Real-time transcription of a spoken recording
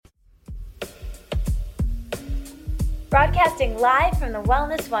Broadcasting live from the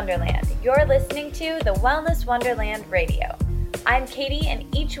Wellness Wonderland, you're listening to the Wellness Wonderland Radio. I'm Katie, and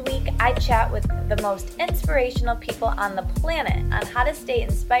each week I chat with the most inspirational people on the planet on how to stay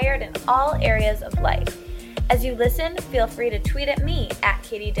inspired in all areas of life. As you listen, feel free to tweet at me at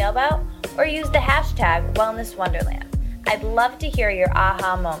Katie Dalebout or use the hashtag Wellness Wonderland. I'd love to hear your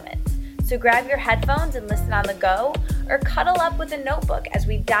aha moments. So grab your headphones and listen on the go, or cuddle up with a notebook as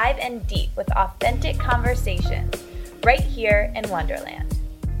we dive in deep with authentic conversations right here in Wonderland.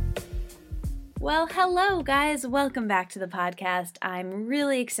 Well, hello guys. Welcome back to the podcast. I'm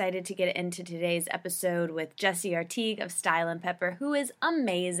really excited to get into today's episode with Jessie Artigue of Style and Pepper, who is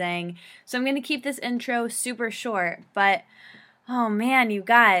amazing. So I'm going to keep this intro super short, but oh man, you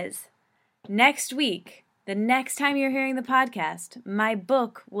guys, next week, the next time you're hearing the podcast, my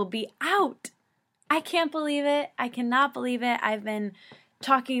book will be out. I can't believe it. I cannot believe it. I've been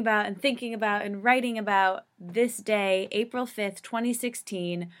talking about and thinking about and writing about this day, April 5th,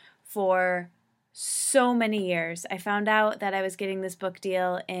 2016, for so many years. I found out that I was getting this book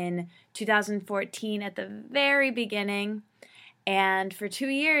deal in 2014 at the very beginning, and for 2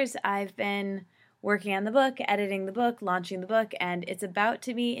 years I've been working on the book, editing the book, launching the book, and it's about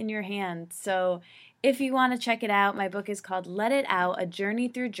to be in your hands. So if you want to check it out, my book is called Let It Out, A Journey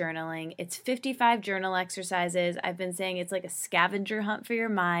Through Journaling. It's 55 journal exercises. I've been saying it's like a scavenger hunt for your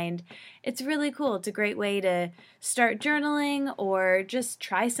mind. It's really cool. It's a great way to start journaling or just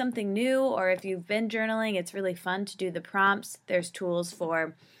try something new. Or if you've been journaling, it's really fun to do the prompts. There's tools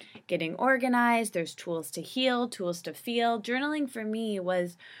for getting organized. There's tools to heal, tools to feel. Journaling for me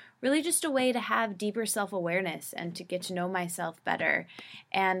was really just a way to have deeper self-awareness and to get to know myself better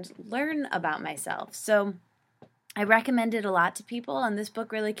and learn about myself. So I recommend it a lot to people, and this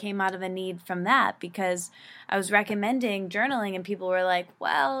book really came out of a need from that, because I was recommending journaling and people were like,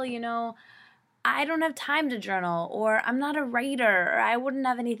 well, I don't have time to journal, or I'm not a writer, or I wouldn't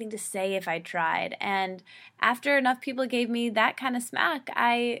have anything to say if I tried. And after enough people gave me that kind of smack,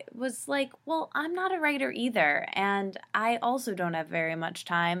 I was like, well, I'm not a writer either, and I also don't have very much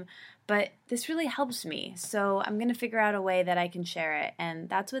time, but this really helps me. So I'm going to figure out a way that I can share it, and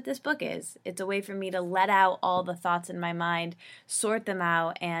that's what this book is. It's a way for me to let out all the thoughts in my mind, sort them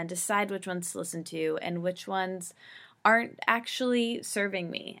out, and decide which ones to listen to and which ones aren't actually serving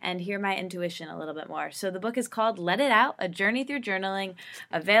me, and hear my intuition a little bit more. So the book is called Let It Out, A Journey Through Journaling,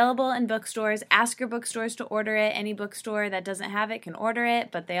 available in bookstores. Ask your bookstores to order it. Any bookstore that doesn't have it can order it,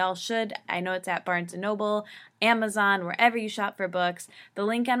 but they all should. I know it's at Barnes & Noble, Amazon, wherever you shop for books. The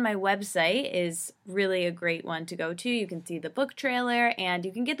link on my website is really a great one to go to. You can see the book trailer, and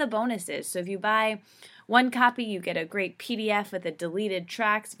you can get the bonuses. So if you buy one copy, you get a great PDF with the deleted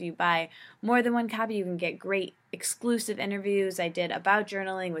tracks. If you buy more than one copy, you can get great exclusive interviews I did about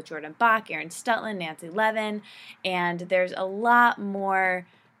journaling with Jordan Bach, Aaron Stutland, Nancy Levin, and there's a lot more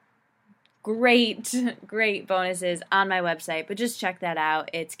great bonuses on my website, but just check that out.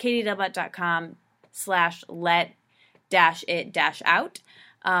 It's katiedalebout.com/let-it-out.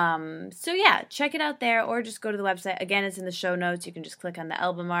 So yeah, check it out there, or just go to the website. Again, it's in the show notes. You can just click on the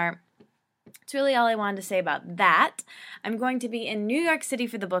album art. That's really all I wanted to say about that. I'm going to be in New York City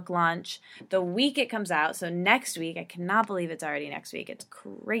for the book launch the week it comes out. So next week, I cannot believe it's already next week. It's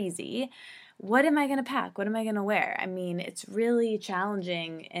crazy. What am I going to pack? What am I going to wear? I mean, it's really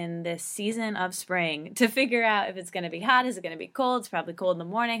challenging in this season of spring to figure out if it's going to be hot. Is it going to be cold? It's probably cold in the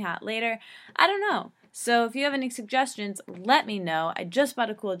morning, hot later. I don't know. So if you have any suggestions, let me know. I just bought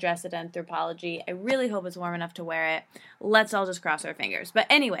a cool dress at Anthropologie. I really hope it's warm enough to wear it. Let's all just cross our fingers. But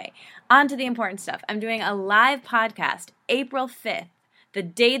anyway, on to the important stuff. I'm doing a live podcast April 5th, the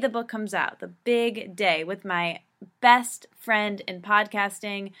day the book comes out, the big day, with my best friend in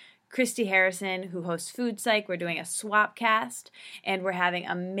podcasting, Christy Harrison, who hosts Food Psych. We're doing a swap cast, and we're having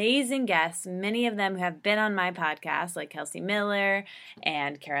amazing guests, many of them who have been on my podcast, like Kelsey Miller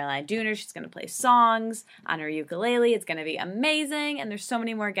and Caroline Dooner. She's going to play songs on her ukulele. It's going to be amazing, and there's so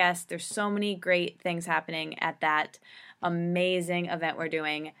many more guests. There's so many great things happening at that amazing event we're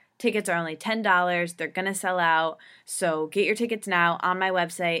doing. Tickets are only $10. They're going to sell out, so get your tickets now on my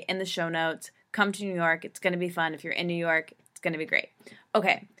website, in the show notes. Come to New York. It's going to be fun. If you're in New York, it's going to be great.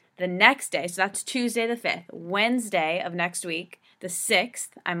 Okay. The next day, so that's Tuesday the 5th, Wednesday of next week, the 6th,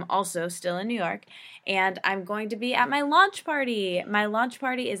 I'm also still in New York, and I'm going to be at my launch party. My launch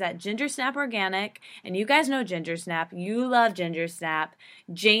party is at Ginger Snap Organic, and you guys know Ginger Snap. You love Ginger Snap.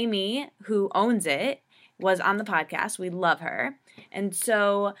 Jamie, who owns it, was on the podcast. We love her. And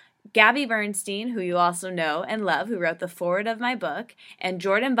so Gabby Bernstein, who you also know and love, who wrote the foreword of my book, and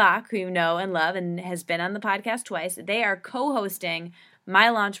Jordan Bach, who you know and love and has been on the podcast twice, they are co-hosting my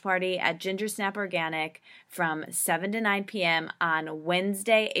launch party at Ginger Snap Organic from 7 to 9 p.m. on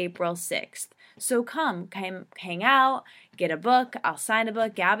Wednesday, April 6th. So come hang out, get a book. I'll sign a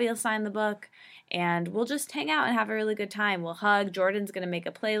book. Gabby will sign the book. And we'll just hang out and have a really good time. We'll hug. Jordan's going to make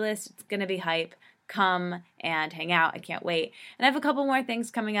a playlist. It's going to be hype. Come and hang out. I can't wait. And I have a couple more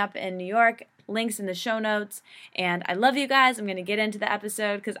things coming up in New York. Links in the show notes. And I love you guys. I'm going to get into the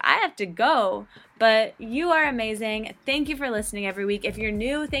episode because I have to go. But you are amazing. Thank you for listening every week. If you're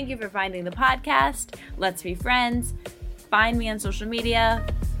new, thank you for finding the podcast. Let's be friends. Find me on social media.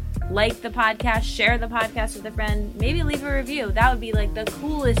 Like the podcast. Share the podcast with a friend. Maybe leave a review. That would be like the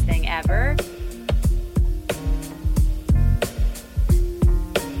coolest thing ever.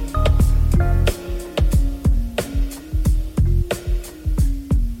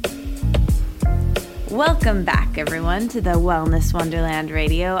 Welcome back, everyone, to the Wellness Wonderland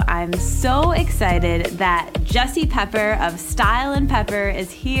Radio. I'm so excited that Jessie Pepper of Style and Pepper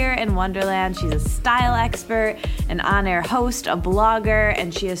is here in Wonderland. She's a style expert, an on-air host, a blogger,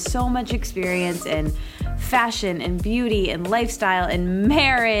 and she has so much experience in fashion and beauty and lifestyle and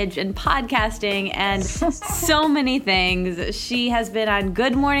marriage and podcasting and so many things. She has been on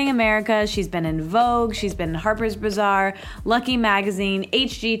Good Morning America. She's been in Vogue. She's been in Harper's Bazaar, Lucky Magazine,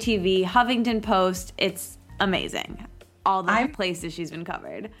 HGTV, Huffington Post. It's amazing. All the places she's been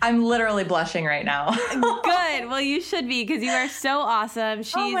covered. I'm literally blushing right now. Good. Well, you should be because you are so awesome.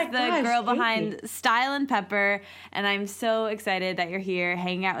 She's the girl behind Style and Pepper, and I'm so excited that you're here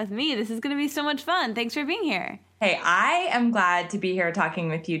hanging out with me. This is going to be so much fun. Thanks for being here. Hey, I am glad to be here talking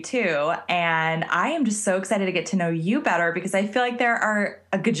with you too, and I am just so excited to get to know you better because I feel like there are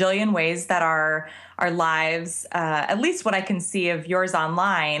a gajillion ways that our lives, at least what I can see of yours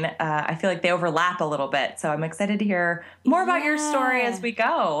online, I feel like they overlap a little bit. So I'm excited to hear more about your story as we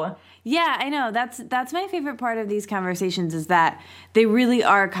go. Yeah, I know. That's my favorite part of these conversations is that they really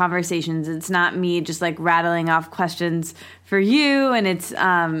are conversations. It's not me just like rattling off questions for you, and it's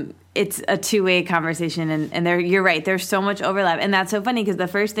a two-way conversation, and you're right, there's so much overlap. And that's so funny because the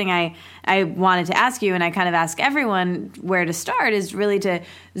first thing I wanted to ask you, and I kind of ask everyone where to start, is really to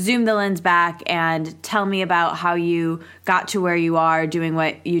zoom the lens back and tell me about how you got to where you are doing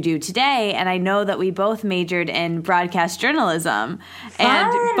what you do today. And I know that we both majored in broadcast journalism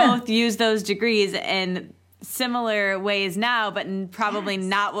and both use those degrees in similar ways now, but probably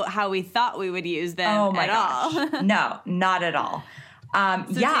not how we thought we would use them at all. No, not at all. So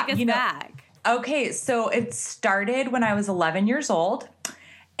take us back. Okay, so it started when I was 11 years old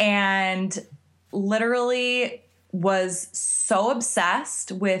and literally was so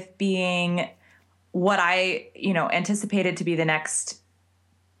obsessed with being what I, anticipated to be the next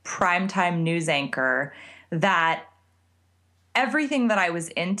primetime news anchor that everything that I was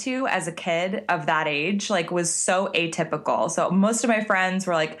into as a kid of that age, was so atypical. So most of my friends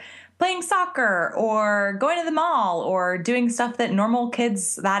were playing soccer or going to the mall or doing stuff that normal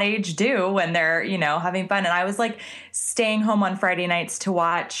kids that age do when they're, having fun. And I was staying home on Friday nights to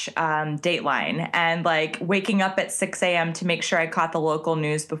watch Dateline and waking up at 6 a.m. to make sure I caught the local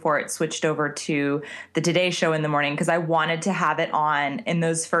news before it switched over to the Today Show in the morning because I wanted to have it on in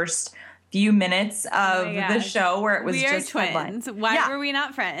those first few minutes of the show where it was just twins. Why were we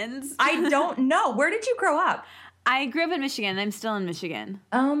not friends? I don't know. Where did you grow up? I grew up in Michigan. I'm still in Michigan.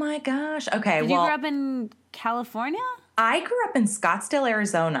 Oh, my gosh. Okay, Did you grow up in California? I grew up in Scottsdale,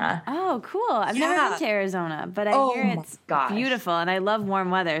 Arizona. Oh, cool. I've never been to Arizona, but I hear it's beautiful, and I love warm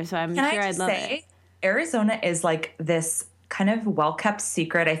weather, so I'm sure I'd love it. Arizona is this kind of well-kept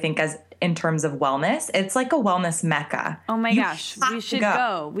secret, I think, in terms of wellness. It's like a wellness mecca. Oh, my gosh. We should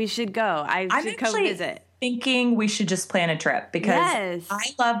go. We should go. I should come visit. Thinking we should just plan a trip because I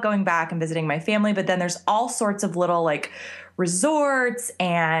love going back and visiting my family, but then there's all sorts of little resorts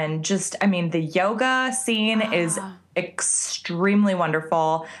and just, the yoga scene is extremely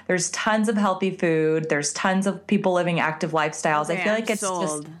wonderful. There's tons of healthy food. There's tons of people living active lifestyles. Okay, I feel like it's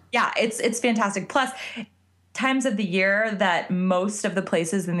sold. It's fantastic. Plus times of the year that most of the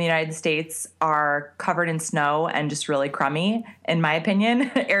places in the United States are covered in snow and just really crummy, in my opinion.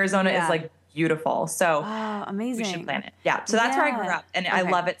 Arizona is beautiful. So amazing. We should plan it. Yeah. So that's where I grew up and I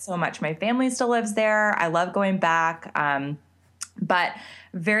love it so much. My family still lives there. I love going back. But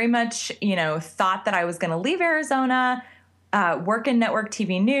very much, thought that I was going to leave Arizona, work in network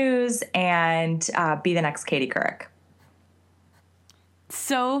TV news and be the next Katie Couric.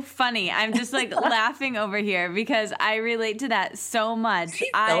 so funny. I'm just like laughing over here because I relate to that so much.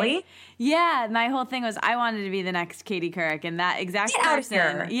 Really? Yeah, my whole thing was I wanted to be the next Katie Couric, and that exact Get out of person.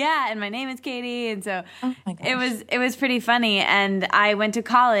 here. Yeah, and my name is Katie, and so Oh my gosh. it was pretty funny. And I went to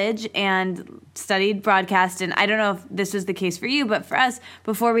college and studied broadcast, and I don't know if this was the case for you, but for us,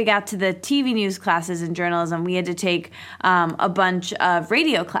 before we got to the TV news classes in journalism, we had to take a bunch of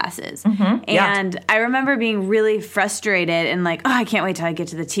radio classes. Yeah. And I remember being really frustrated and like, oh, I can't wait till I get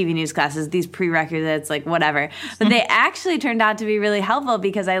to the TV news classes, these prerequisites, like whatever. But they actually turned out to be really helpful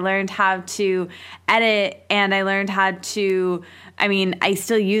because I learned how to edit, and I learned how to, I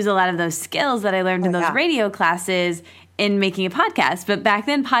still use a lot of those skills that I learned in those radio classes in making a podcast. But back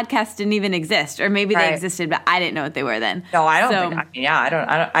then, podcasts didn't even exist, or maybe they existed, but I didn't know what they were then. No, I don't think.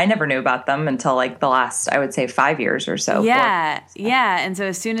 I never knew about them until like the last, I would say, 5 years or so. Yeah. And so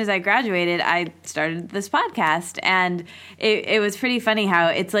as soon as I graduated, I started this podcast, and it was pretty funny how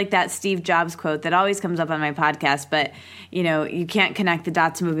it's like that Steve Jobs quote that always comes up on my podcast, but you can't connect the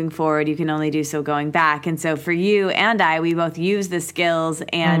dots moving forward. You can only do so going back. And so for you and I, we both use the skills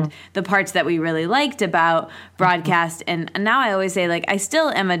and the parts that we really liked about broadcast. And now I always say, like, I still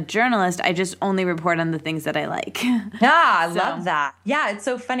am a journalist. I just only report on the things that I like. Yeah, I love that. Yeah, it's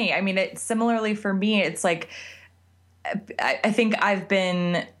so funny. It's similarly for me, it's like, I think I've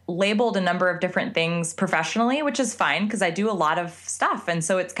been labeled a number of different things professionally, which is fine because I do a lot of stuff. And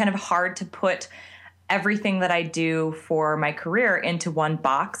so it's kind of hard to put everything that I do for my career into one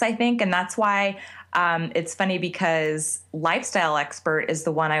box, I think. And that's why it's funny because lifestyle expert is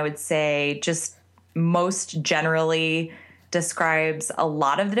the one I would say just most generally describes a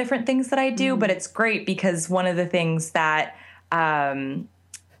lot of the different things that I do. But it's great because one of the things that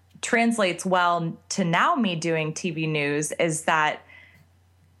translates well to now me doing TV news is that,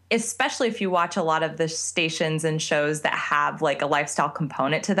 especially if you watch a lot of the stations and shows that have like a lifestyle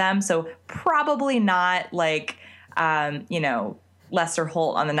component to them. So probably not like, Lester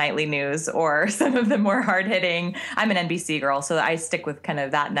Holt on the nightly news or some of the more hard hitting. I'm an NBC girl, so I stick with kind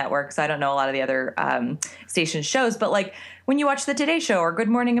of that network. So I don't know a lot of the other station shows, but like when you watch the Today Show or Good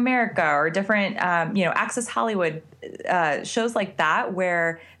Morning America or different, Access Hollywood shows like that,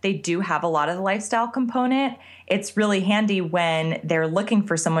 where they do have a lot of the lifestyle component, it's really handy when they're looking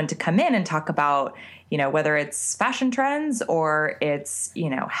for someone to come in and talk about, whether it's fashion trends or it's,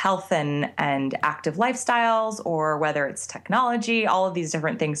 health and active lifestyles, or whether it's technology. All of these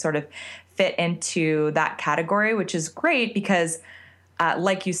different things sort of fit into that category, which is great because,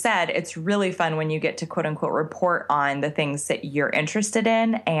 like you said, it's really fun when you get to quote unquote report on the things that you're interested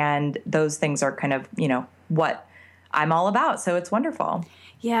in. And those things are kind of, what I'm all about. So it's wonderful.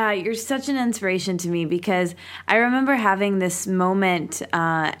 Yeah, you're such an inspiration to me because I remember having this moment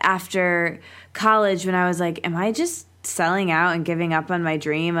after college when I was like, am I just selling out and giving up on my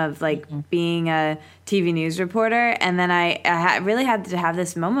dream of like being a TV news reporter? And then I really had to have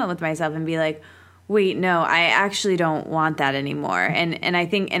this moment with myself and be like, wait, no, I actually don't want that anymore. And I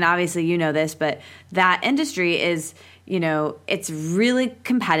think, and obviously you know this, but that industry is, it's really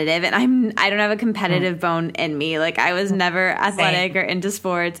competitive, and I don't have a competitive bone in me. Like, I was never athletic or into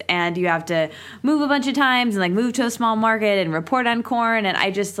sports, and you have to move a bunch of times and like move to a small market and report on corn. And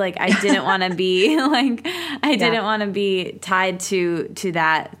I just like, I didn't want to be like, I didn't want to be tied to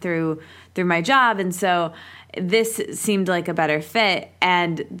that through my job. And so this seemed like a better fit.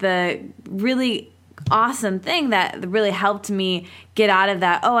 And the really awesome thing that really helped me get out of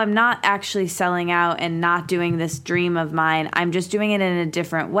that, I'm not actually selling out and not doing this dream of mine. I'm just doing it in a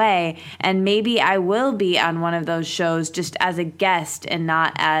different way. And maybe I will be on one of those shows just as a guest and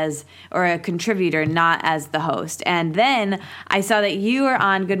not as, or a contributor, not as the host. And then I saw that you were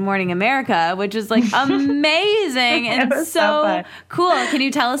on Good Morning America, which was like amazing and so cool. Can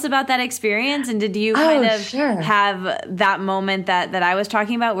you tell us about that experience? And did you kind of have that moment that I was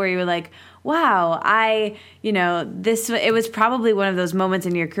talking about where you were like, wow, it was probably one of those moments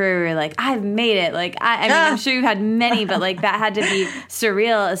in your career where you're like, I've made it. Like, I mean, I'm sure you've had many, but like that had to be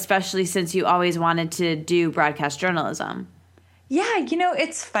surreal, especially since you always wanted to do broadcast journalism. Yeah,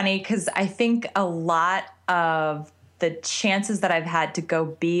 it's funny because I think a lot of the chances that I've had to go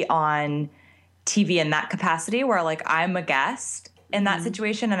be on TV in that capacity where like I'm a guest in that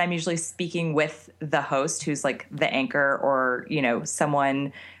situation and I'm usually speaking with the host who's like the anchor or,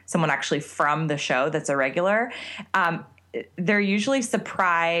 someone actually from the show that's a regular, they're usually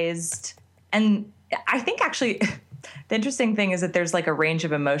surprised. And I think actually the interesting thing is that there's like a range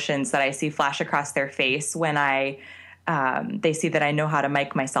of emotions that I see flash across their face when they see that I know how to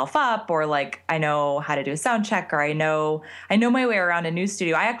mic myself up, or like I know how to do a sound check, or I know my way around a news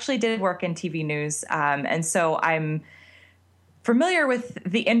studio. I actually did work in TV news. And so familiar with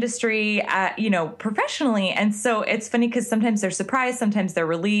the industry, professionally. And so it's funny because sometimes they're surprised, sometimes they're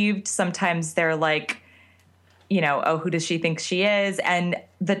relieved, sometimes they're like, oh, who does she think she is? And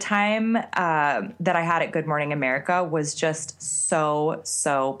the time that I had at Good Morning America was just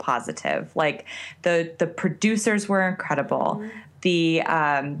so positive. Like the producers were incredible.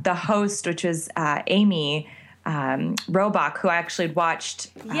 Mm-hmm. The host, which was Amy Robach, who I actually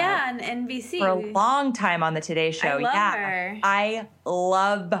watched on NBC for a long time on the Today Show. I love her. I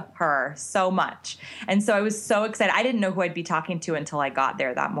love her so much. And so I was so excited. I didn't know who I'd be talking to until I got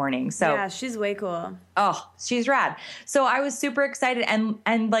there that morning. So yeah, she's way cool. Oh, she's rad. So I was super excited.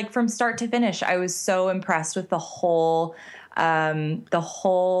 And like from start to finish, I was so impressed with the whole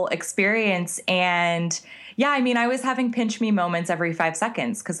experience. And yeah, I mean, I was having pinch me moments every 5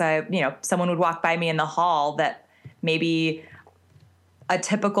 seconds because someone would walk by me in the hall that maybe a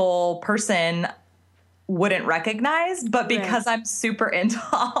typical person wouldn't recognize, but because I'm super into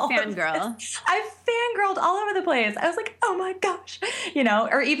all fangirl. I fangirled all over the place. I was like, oh my gosh,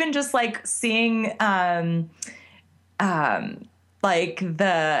 or even just like seeing like the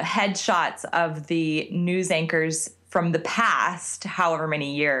headshots of the news anchors from the past, however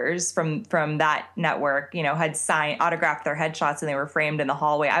many years from that network, had autographed their headshots and they were framed in the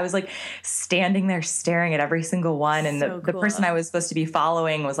hallway. I was like standing there staring at every single one. And the person I was supposed to be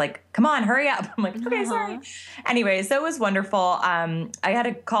following was like, come on, hurry up. I'm like, okay, sorry. Anyway, so it was wonderful. I had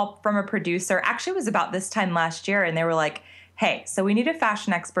a call from a producer. Actually, it was about this time last year. And they were like, hey, so we need a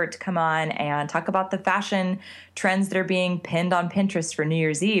fashion expert to come on and talk about the fashion trends that are being pinned on Pinterest for New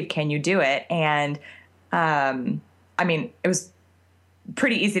Year's Eve. Can you do it? And, I mean, it was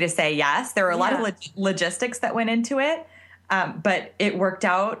pretty easy to say yes. There were a lot of logistics that went into it, but it worked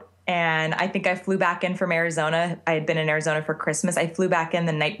out. And I think I flew back in from Arizona. I had been in Arizona for Christmas. I flew back in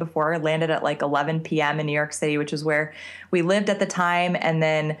the night before, landed at like 11 p.m. in New York City, which is where we lived at the time. And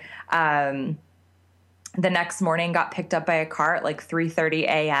then the next morning got picked up by a car at like 3:30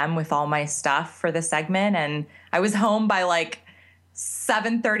 a.m. with all my stuff for the segment. And I was home by like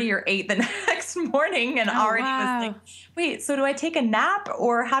 7:30 or 8 the next morning and already was like, wait, so do I take a nap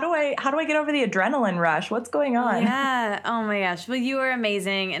or how do I get over the adrenaline rush? What's going on? Yeah. Oh my gosh. Well, you were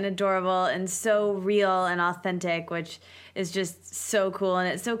amazing and adorable and so real and authentic, which is just so cool. And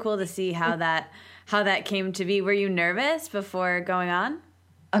it's so cool to see how that came to be. Were you nervous before going on?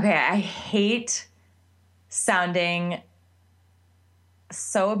 Okay. I hate sounding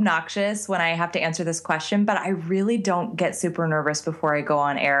so obnoxious when I have to answer this question, but I really don't get super nervous before I go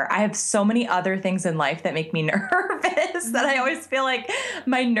on air. I have so many other things in life that make me nervous that I always feel like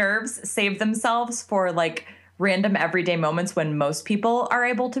my nerves save themselves for like random everyday moments when most people are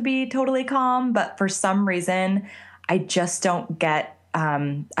able to be totally calm. But for some reason, I just don't get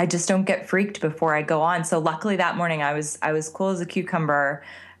freaked before I go on. So luckily that morning I was cool as a cucumber.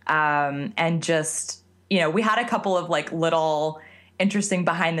 And just, we had a couple of like little interesting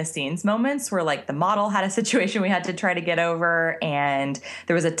behind the scenes moments where like the model had a situation we had to try to get over and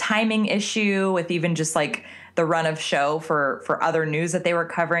there was a timing issue with even just like the run of show for other news that they were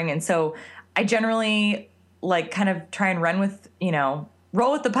covering. And so I generally like kind of try and run with,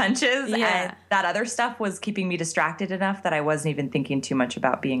 roll with the punches. Yeah. And that other stuff was keeping me distracted enough that I wasn't even thinking too much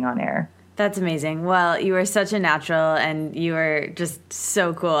about being on air. That's amazing. Well, you were such a natural and you were just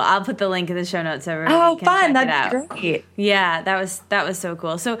so cool. I'll put the link in the show notes so everyone can check it out. That'd be great. Yeah, that was so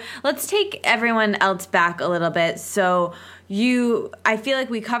cool. So let's take everyone else back a little bit. So I feel like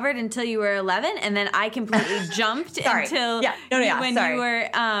we covered until you were 11, and then I completely jumped until when you were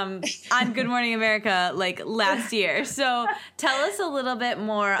on Good Morning America like last year. So tell us a little bit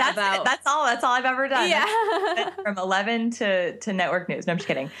more about. That's all I've ever done. Yeah, from 11 to network news. No, I'm just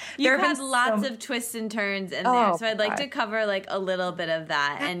kidding. You've had lots of twists and turns in there, so I'd like to cover like a little bit of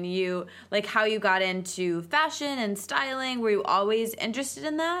that, and you like how you got into fashion and styling. Were you always interested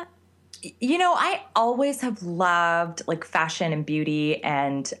in that? I always have loved like fashion and beauty,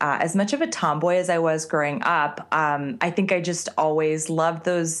 and as much of a tomboy as I was growing up, I think I just always loved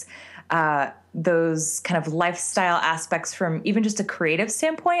those kind of lifestyle aspects from even just a creative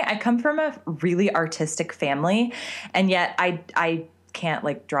standpoint. I come from a really artistic family, and yet I can't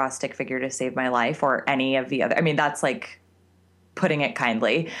like draw a stick figure to save my life or any of the other. I mean, that's like putting it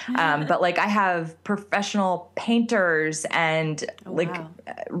kindly. But like I have professional painters and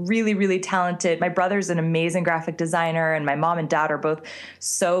really, really talented. My brother's an amazing graphic designer and my mom and dad are both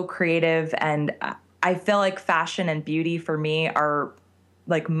so creative. And I feel like fashion and beauty for me are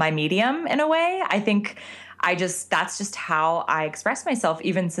like my medium in a way. I think that's just how I express myself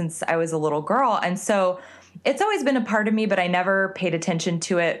even since I was a little girl. And so it's always been a part of me, but I never paid attention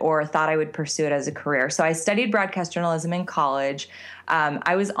to it or thought I would pursue it as a career. So I studied broadcast journalism in college.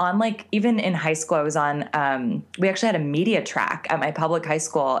 I was on even in high school, I was on, we actually had a media track at my public high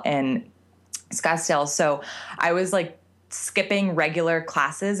school in Scottsdale. So I was skipping regular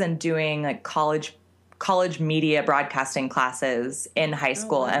classes and doing college media broadcasting classes in high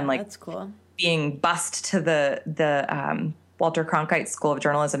school. Wow, and that's cool. Being bused to the Walter Cronkite School of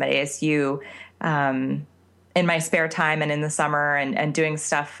Journalism at ASU, in my spare time and in the summer and doing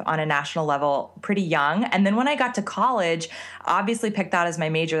stuff on a national level pretty young. And then when I got to college, obviously picked that as my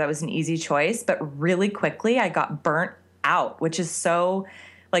major. That was an easy choice, but really quickly I got burnt out, which is so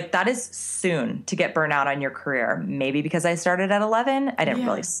that is soon to get burnt out on your career. Maybe because I started at 11. I didn't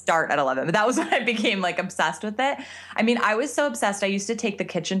really start at 11, but that was when I became obsessed with it. I mean, I was so obsessed. I used to take the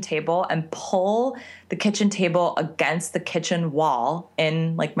kitchen table and pull the kitchen table against the kitchen wall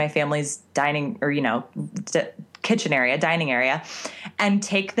in my family's dining or, kitchen area, dining area, and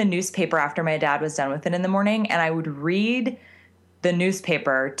take the newspaper after my dad was done with it in the morning. And I would read the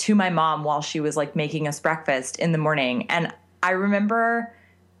newspaper to my mom while she was making us breakfast in the morning. And I remember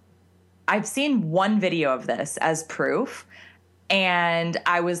I've seen one video of this as proof. And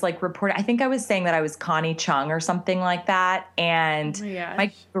I was reporting, I think I was saying that I was Connie Chung or something like that. And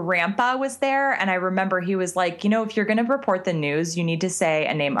my grandpa was there. And I remember he was if you're going to report the news, you need to say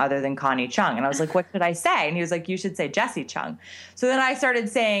a name other than Connie Chung. And I was like, what should I say? And he was like, you should say Jesse Chung. So then I started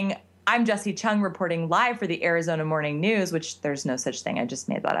saying, I'm Jesse Chung reporting live for the Arizona Morning News, which there's no such thing. I just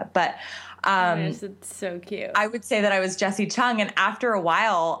made that up. But it's so cute. I would say that I was Jesse Chung. And after a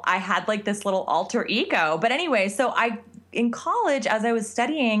while, I had this little alter ego. But anyway, so in college, as I was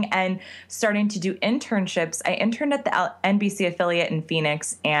studying and starting to do internships, I interned at the NBC affiliate in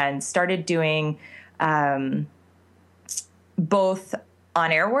Phoenix and started doing both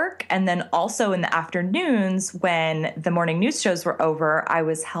on-air work. And then also in the afternoons when the morning news shows were over, I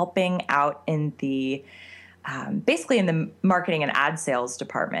was helping out in the basically in the marketing and ad sales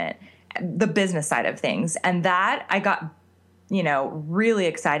department, the business side of things. And that I got, really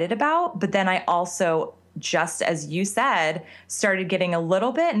excited about. But then I also, just as you said, started getting a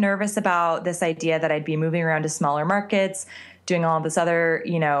little bit nervous about this idea that I'd be moving around to smaller markets, doing all this other,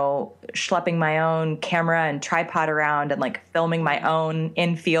 schlepping my own camera and tripod around and filming my own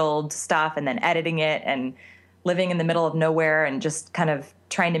in-field stuff and then editing it and living in the middle of nowhere and just kind of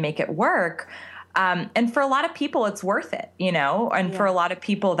trying to make it work. And for a lot of people, it's worth it, and for a lot of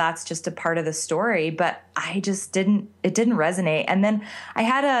people, that's just a part of the story. But it didn't resonate. And then I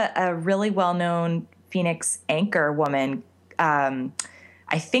had a really well-known Phoenix anchor woman.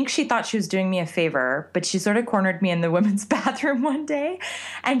 I think she thought she was doing me a favor, but she sort of cornered me in the women's bathroom one day.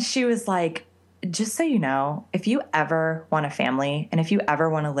 And she was like, just so you know, if you ever want a family and if you ever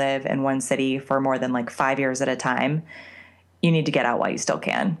want to live in one city for more than 5 years at a time, you need to get out while you still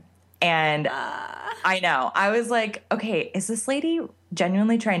can. And I know. I was like, okay, is this lady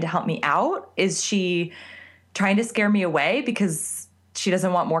genuinely trying to help me out? Is she trying to scare me away because she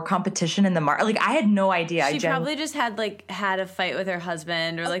doesn't want more competition in the market? I had no idea. She probably just had a fight with her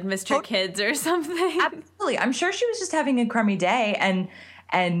husband or missed her kids or something. Absolutely. I'm sure she was just having a crummy day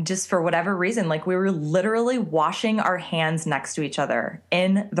and just for whatever reason, we were literally washing our hands next to each other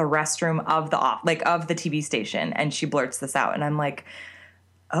in the restroom of of the TV station. And she blurts this out. And I'm like,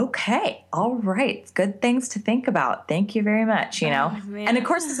 okay, all right. Good things to think about. Thank you very much, And of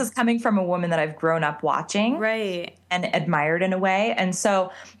course, this is coming from a woman that I've grown up watching. Right. And admired in a way. And so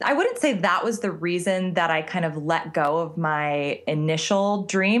I wouldn't say that was the reason that I kind of let go of my initial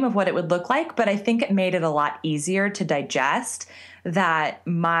dream of what it would look like. But I think it made it a lot easier to digest that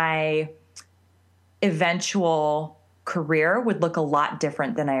my eventual career would look a lot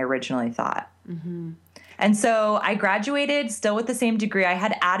different than I originally thought. Mm-hmm. And so I graduated still with the same degree. I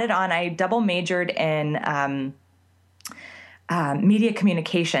had added on, I double majored in media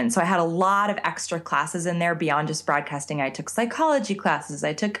communication. So I had a lot of extra classes in there beyond just broadcasting. I took psychology classes.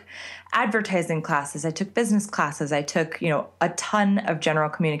 I took advertising classes. I took business classes. I took, a ton of general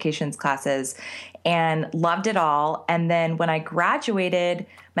communications classes and loved it all. And then when I graduated,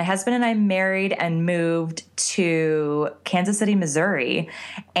 my husband and I married and moved to Kansas City, Missouri.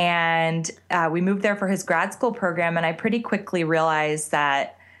 And we moved there for his grad school program. And I pretty quickly realized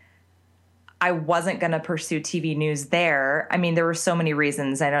that I wasn't going to pursue TV news there. I mean, there were so many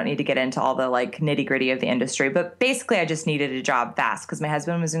reasons. I don't need to get into all the nitty gritty of the industry, but basically I just needed a job fast because my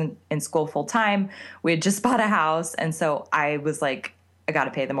husband was in school full time. We had just bought a house. And so I was I got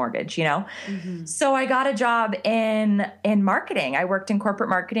to pay the mortgage, you know? So I got a job in marketing. I worked in corporate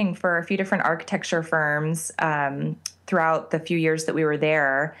marketing for a few different architecture firms throughout the few years that we were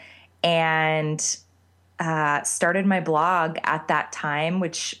there, and started my blog at that time,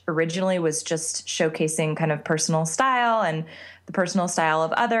 which originally was just showcasing kind of personal style and the personal style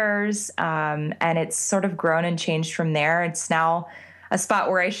of others. And it's sort of grown and changed from there. It's now a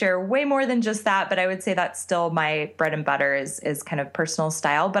spot where I share way more than just that, but I would say that's still my bread and butter is kind of personal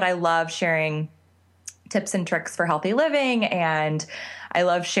style. But I love sharing tips and tricks for healthy living, and I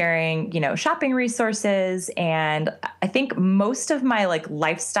love sharing, you know, shopping resources. And I think most of my like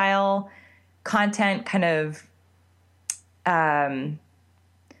lifestyle content kind of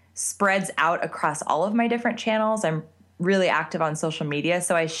spreads out across all of my different channels. I'm really active on social media,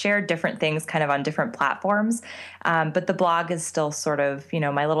 so I share different things kind of on different platforms. But the blog is still sort of, you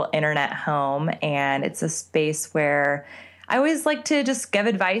know, my little internet home, and it's a space where I always like to just give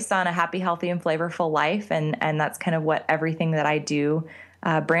advice on a happy, healthy, and flavorful life, and that's kind of what everything that I do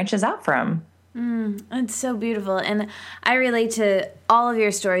branches out from. It's so beautiful. And I relate to all of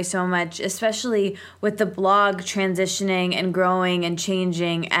your stories so much, especially with the blog transitioning and growing and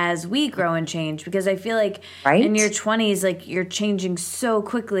changing as we grow and change, because I feel like in your 20s, like you're changing so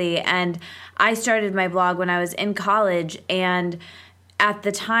quickly. And I started my blog when I was in college, and at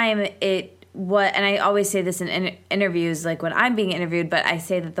the time and I always say this in interviews, like when I'm being interviewed, but I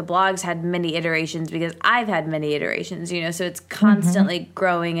say that the blogs had many iterations because I've had many iterations, you know, so it's constantly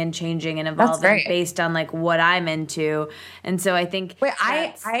growing and changing and evolving based on like what I'm into. And so I think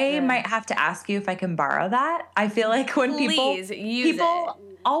I might have to ask you if I can borrow that. I feel like when people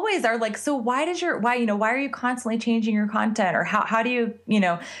always are like, so why are you constantly changing your content, or how do you, you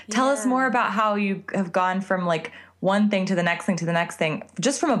know, tell us more about how you have gone from like one thing to the next thing to the next thing,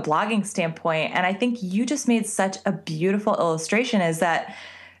 just from a blogging standpoint. And I think you just made such a beautiful illustration, is that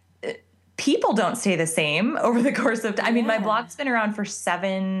people don't stay the same over the course of time. I mean, my blog's been around for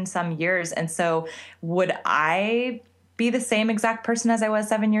 7 some years. And so would I be the same exact person as I was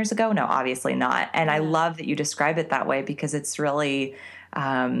 7 years ago? No, obviously not. And I love that you describe it that way, because it's really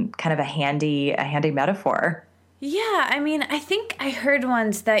kind of a handy metaphor. Yeah, I mean, I think I heard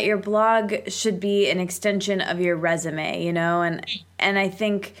once that your blog should be an extension of your resume, you know, and I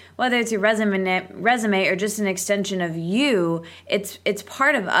think whether it's your resume or just an extension of you, it's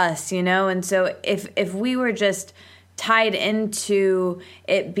part of us, you know, and so if we were just tied into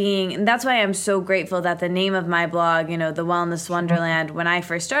it being, and that's why I'm so grateful that the name of my blog, you know, The Wellness Wonderland, when I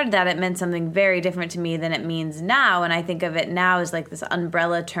first started that, it meant something very different to me than it means now, and I think of it now as like this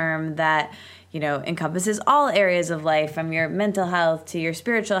umbrella term that, you know, encompasses all areas of life, from your mental health to your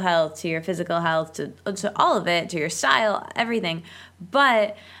spiritual health to your physical health to all of it, to your style, everything.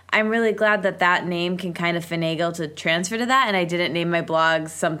 But I'm really glad that name can kind of finagle to transfer to that, and I didn't name my blog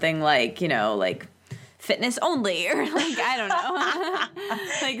something like, you know, like fitness only, or like, I don't know,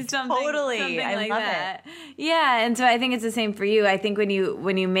 like something I like love that. it. Yeah, and so I think it's the same for you. I think when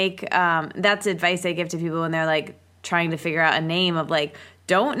you make that's advice I give to people when they're like trying to figure out a name, of like,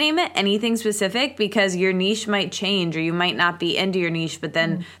 don't name it anything specific, because your niche might change, or you might not be into your niche, but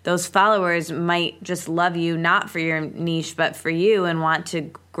then those followers might just love you, not for your niche, but for you, and want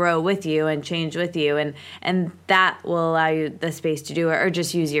to grow with you and change with you. And that will allow you the space to do it, or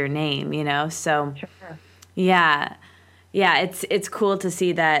just use your name, you know? So yeah, it's cool to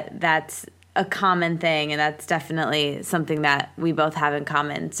see that that's a common thing, and that's definitely something that we both have in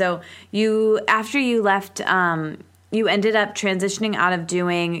common. So after you left, you ended up transitioning out of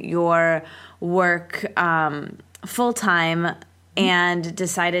doing your work full-time and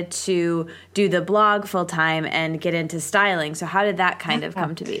decided to do the blog full-time and get into styling. So how did that kind of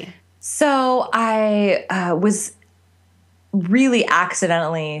come to be? So I was really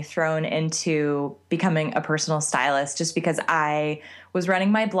accidentally thrown into becoming a personal stylist, just because I was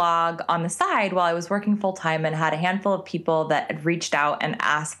running my blog on the side while I was working full-time, and had a handful of people that had reached out and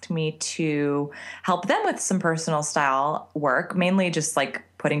asked me to help them with some personal style work, mainly just like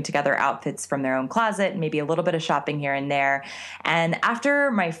putting together outfits from their own closet, maybe a little bit of shopping here and there. And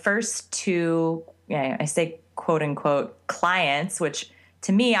after my first 2, I say quote unquote clients, which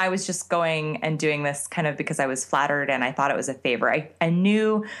to me, I was just going and doing this kind of because I was flattered and I thought it was a favor. I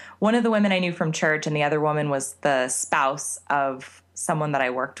knew one of the women I knew from church, and the other woman was the spouse of someone that I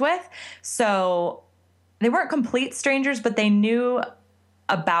worked with. So they weren't complete strangers, but they knew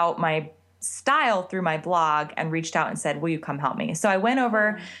about my style through my blog and reached out and said, will you come help me? So I went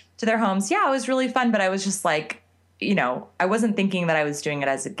over to their homes. Yeah, it was really fun, but I was just like, you know, I wasn't thinking that I was doing it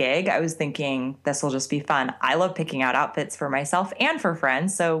as a gig. I was thinking this will just be fun. I love picking out outfits for myself and for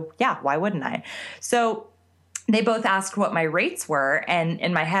friends. So yeah, why wouldn't I? So they both asked what my rates were. And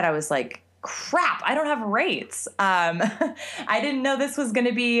in my head, I was like, crap, I don't have rates. I didn't know this was going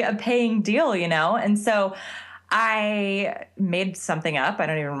to be a paying deal, you know? And so I made something up. I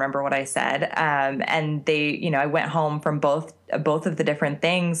don't even remember what I said. And they, you know, I went home from both of the different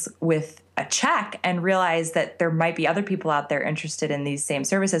things with a check and realized that there might be other people out there interested in these same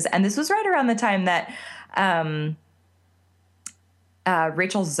services. And this was right around the time that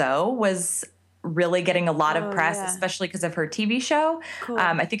Rachel Zoe was really getting a lot of press, especially because of her TV show. Cool.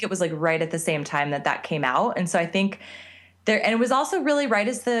 I think it was like right at the same time that came out. And so I think and it was also really right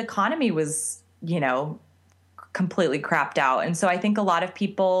as the economy was, you know, completely crapped out. And so I think a lot of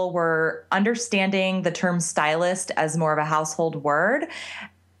people were understanding the term stylist as more of a household word.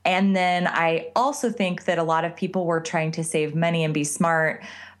 And then I also think that a lot of people were trying to save money and be smart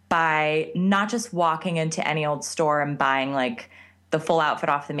by not just walking into any old store and buying like the full outfit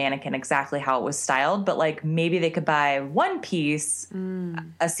off the mannequin exactly how it was styled, but like maybe they could buy one piece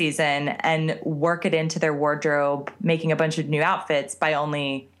a season and work it into their wardrobe, making a bunch of new outfits by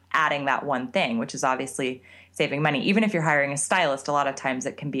only adding that one thing, which is obviously saving money. Even if you're hiring a stylist, a lot of times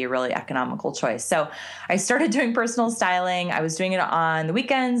it can be a really economical choice. So I started doing personal styling. I was doing it on the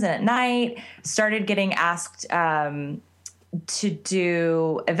weekends and at night, started getting asked to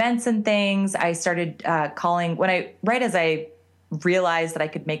do events and things. I started calling right as I realized that I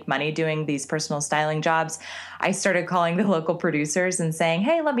could make money doing these personal styling jobs, I started calling the local producers and saying,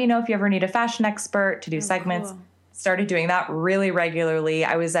 hey, let me know if you ever need a fashion expert to do segments. Cool. Started doing that really regularly.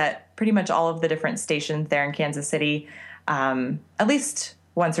 I was at pretty much all of the different stations there in Kansas City, at least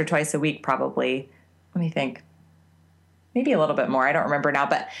once or twice a week, probably. Let me think. Maybe a little bit more. I don't remember now.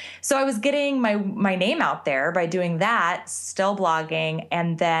 But so I was getting my name out there by doing that, still blogging.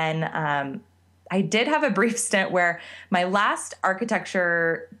 And then I did have a brief stint where my last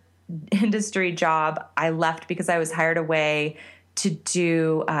architecture industry job, I left because I was hired away to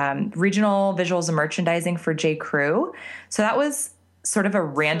do regional visuals and merchandising for J. Crew. So that was sort of a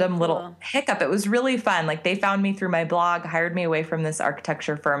random little hiccup. It was really fun. Like they found me through my blog, hired me away from this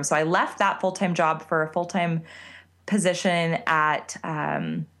architecture firm. So I left that full-time job for a full-time position at,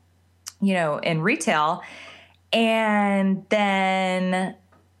 in retail. And then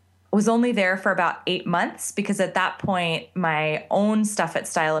was only there for about 8 months because at that point, my own stuff at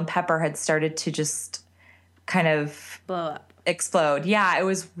Style and Pepper had started to just kind of blow up, explode. Yeah, it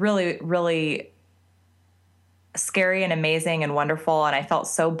was really, really scary and amazing and wonderful. And I felt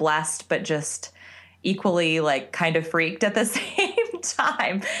so blessed, but just equally like kind of freaked at the same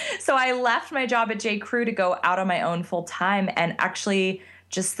time. So I left my job at J. Crew to go out on my own full time. And actually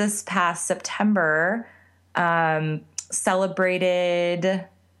just this past September, celebrated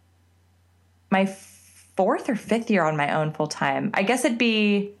my 4th or 5th year on my own full time. I think it'd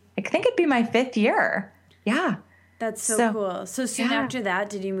be my 5th year. Yeah. That's so cool. So soon after that,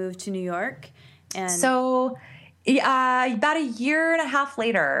 did you move to New York? And so about a year and a half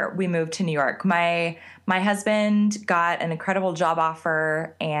later, we moved to New York. My husband got an incredible job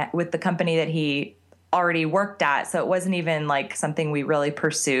offer with the company that he already worked at. So it wasn't even like something we really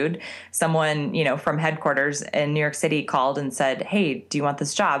pursued. Someone, from headquarters in New York City called and said, hey, do you want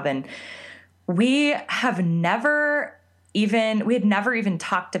this job? And we had never even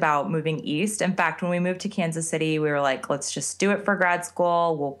talked about moving east. In fact, when we moved to Kansas City, we were like, let's just do it for grad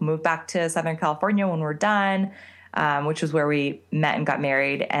school. We'll move back to Southern California when we're done, which was where we met and got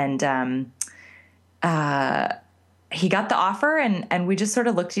married. And he got the offer and we just sort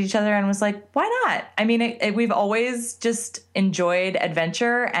of looked at each other and was like, why not? I mean, we've always just enjoyed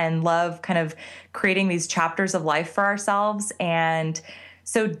adventure and love kind of creating these chapters of life for ourselves. And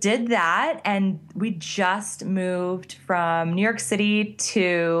so did that, and we just moved from New York City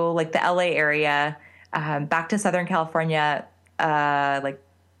to like the LA area, back to Southern California, a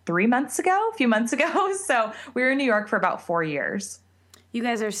few months ago. So we were in New York for about 4 years. You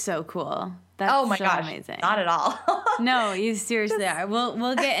guys are so cool. That's oh my gosh, amazing. Not at all. No, you seriously are.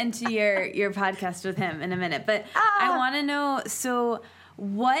 We'll get into your podcast with him in a minute, but I want to know, so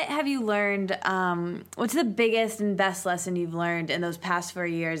what have you learned? What's the biggest and best lesson you've learned in those past 4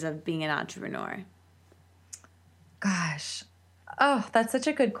 years of being an entrepreneur? Gosh. Oh, that's such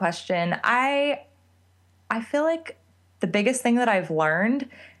a good question. I feel like the biggest thing that I've learned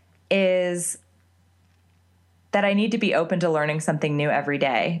is that I need to be open to learning something new every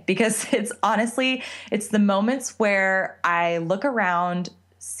day, because it's the moments where I look around,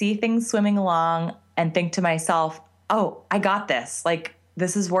 see things swimming along and think to myself, oh, I got this. Like,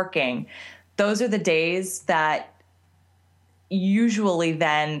 this is working. Those are the days that usually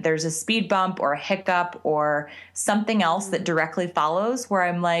then there's a speed bump or a hiccup or something else that directly follows where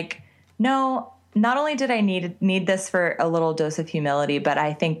I'm like, no, not only did I need this for a little dose of humility, but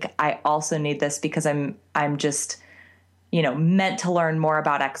I think I also need this because I'm just, meant to learn more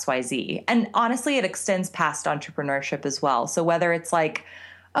about XYZ. And honestly, it extends past entrepreneurship as well. So whether it's like,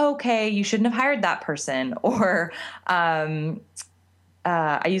 okay, you shouldn't have hired that person, or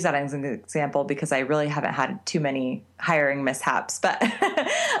I use that as an example because I really haven't had too many hiring mishaps, but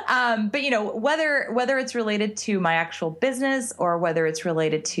whether it's related to my actual business or whether it's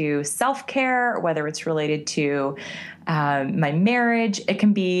related to self-care, or whether it's related to my marriage, it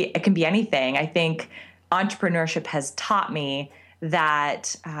can be anything. I think entrepreneurship has taught me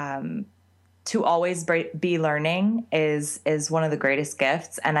that to always be learning is one of the greatest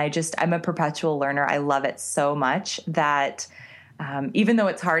gifts. And I'm a perpetual learner. I love it so much that even though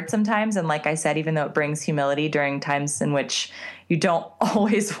it's hard sometimes, and like I said, even though it brings humility during times in which you don't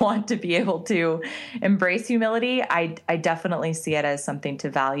always want to be able to embrace humility, I definitely see it as something to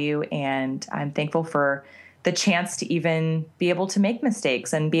value. And I'm thankful for the chance to even be able to make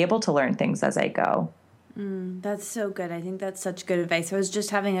mistakes and be able to learn things as I go. That's so good. I think that's such good advice. I was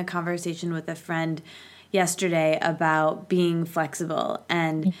just having a conversation with a friend yesterday about being flexible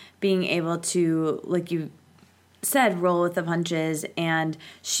and being able to, like you said, roll with the punches. And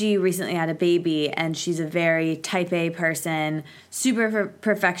she recently had a baby, and she's a very type A person, super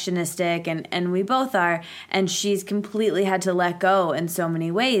perfectionistic, and we both are. And she's completely had to let go in so many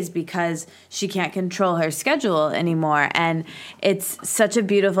ways because she can't control her schedule anymore. And it's such a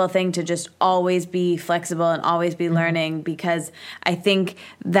beautiful thing to just always be flexible and always be learning, because I think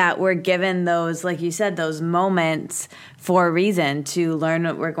that we're given those, like you said, those moments for a reason to learn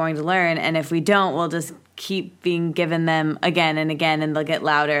what we're going to learn. And if we don't, we'll just keep being given them again and again, and they'll get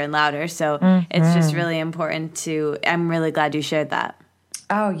louder and louder. So it's just really important I'm really glad you shared that.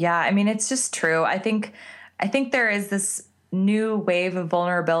 Oh yeah. I mean, it's just true. I think there is this new wave of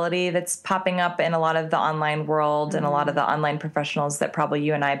vulnerability that's popping up in a lot of the online world and a lot of the online professionals that probably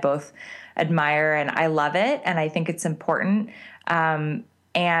you and I both admire, and I love it. And I think it's important. And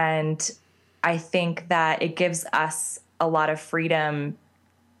I think that it gives us a lot of freedom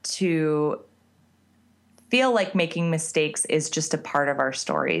to feel like making mistakes is just a part of our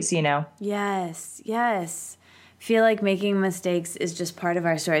stories, Yes. Feel like making mistakes is just part of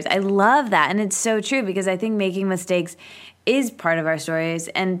our stories. I love that. And it's so true, because I think making mistakes is part of our stories.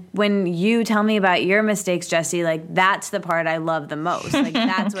 And when you tell me about your mistakes, Jessie, like that's the part I love the most. Like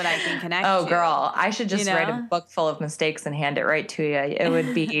that's what I can connect to. Oh, girl, I should just write a book full of mistakes and hand it right to you. It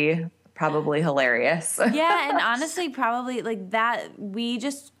would be probably hilarious. Yeah, and honestly, probably like that, we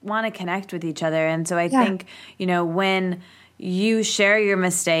just want to connect with each other. And so I think, when you share your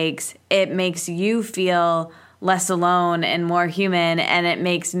mistakes, it makes you feel less alone and more human, and it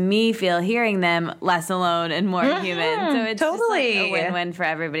makes me feel hearing them less alone and more human. So it's totally just like a win-win for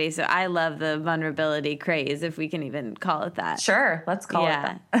everybody. So I love the vulnerability craze, if we can even call it that. Sure, let's call it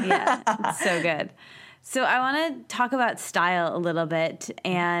that. Yeah, it's so good. So I want to talk about style a little bit,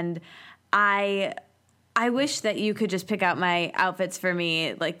 and I wish that you could just pick out my outfits for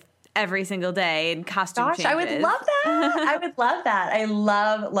me, like every single day, and costume changes. I would love that. I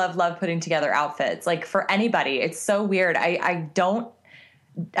love putting together outfits, like for anybody. It's so weird. I don't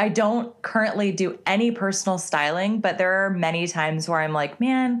currently do any personal styling, but there are many times where I'm like,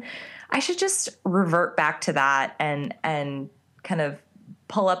 man, I should just revert back to that and kind of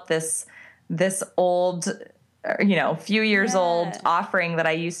pull up this old, few years old offering that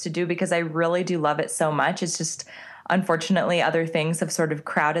I used to do, because I really do love it so much. It's just, unfortunately, other things have sort of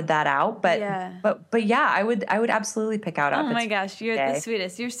crowded that out. But yeah, I would absolutely pick out outfits. Oh my gosh, you're the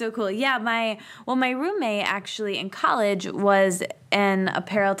sweetest. You're so cool. Yeah, my roommate actually in college was an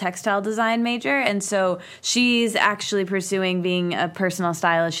apparel textile design major, and so she's actually pursuing being a personal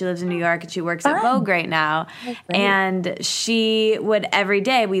stylist. She lives in New York, and she works at Vogue right now. And she would, every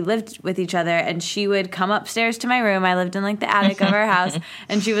day, we lived with each other, and she would come upstairs to my room. I lived in like the attic of our house,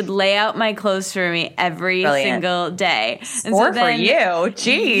 and she would lay out my clothes for me every single day. And or so then, for you,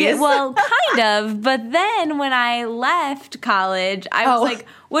 jeez. Yeah, well, kind of. But then when I left college, I was like,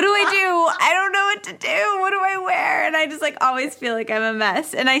 what do I do? I don't know what to do. What do I wear? And I just like always feel like I'm a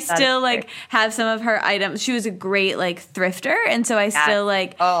mess. And I still like have some of her items. She was a great like thrifter. And so I still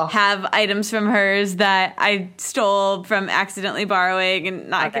like have items from hers that I stole from accidentally borrowing and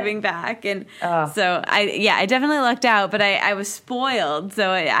not giving back. And so I definitely lucked out, but I was spoiled.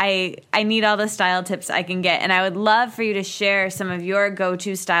 So I need all the style tips I can get. And I would love for you to share some of your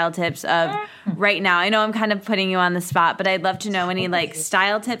go-to style tips of right now. I know I'm kind of putting you on the spot, but I'd love to know any like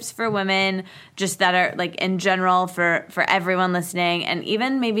style tips for women, just that are like in general for everyone listening, and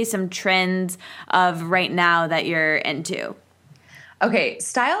even maybe some trends of right now that you're into. Okay,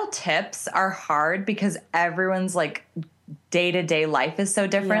 style tips are hard because everyone's like day-to-day life is so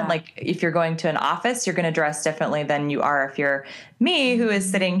different. Yeah. Like if you're going to an office, you're going to dress differently than you are if you're me, who is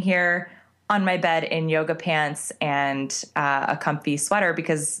sitting here on my bed in yoga pants and a comfy sweater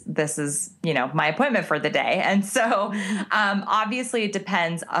because this is, my appointment for the day. And so obviously it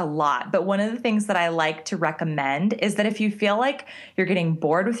depends a lot. But one of the things that I like to recommend is that if you feel like you're getting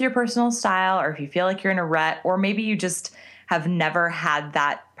bored with your personal style, or if you feel like you're in a rut, or maybe you just have never had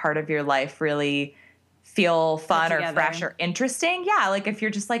that part of your life really feel fun or fresh or interesting. Yeah. Like if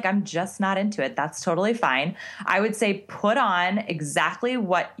you're just like, I'm just not into it, that's totally fine. I would say put on exactly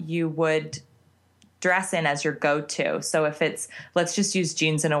what you would dress in as your go-to. So if it's, let's just use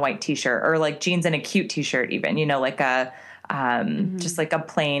jeans and a white t-shirt, or like jeans and a cute t-shirt even, like a, just like a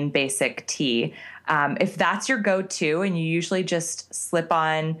plain basic tee. If that's your go-to and you usually just slip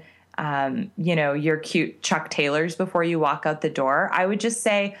on, your cute Chuck Taylors before you walk out the door, I would just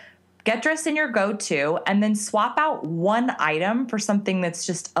say, get dressed in your go-to and then swap out one item for something that's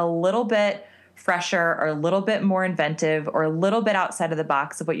just a little bit fresher or a little bit more inventive or a little bit outside of the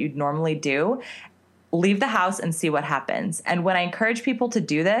box of what you'd normally do. Leave the house and see what happens. And when I encourage people to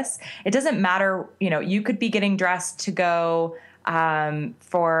do this, it doesn't matter, you could be getting dressed to go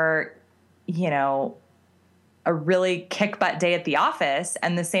for, a really kick butt day at the office,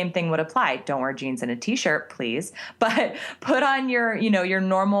 and the same thing would apply. Don't wear jeans and a t-shirt, please, but put on your, your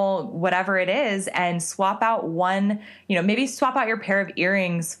normal, whatever it is, and swap out one, maybe swap out your pair of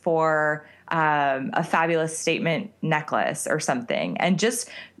earrings for a fabulous statement necklace or something, and just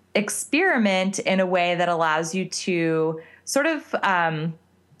experiment in a way that allows you to sort of,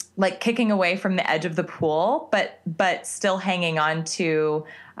 like kicking away from the edge of the pool, but still hanging on to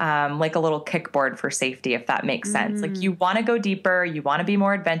like a little kickboard for safety, if that makes sense. Like you want to go deeper, you want to be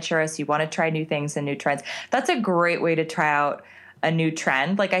more adventurous, you want to try new things and new trends. That's a great way to try out a new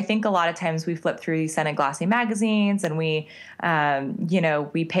trend. Like I think a lot of times we flip through these Scented Glossy magazines and we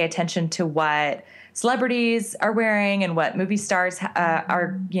pay attention to what celebrities are wearing and what movie stars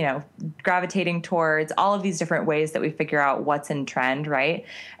are, gravitating towards, all of these different ways that we figure out what's in trend, right?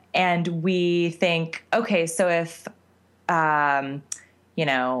 And we think, okay, so if,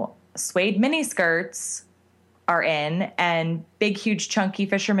 suede mini skirts are in and big, huge, chunky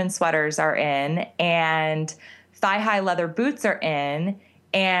fisherman sweaters are in and thigh-high leather boots are in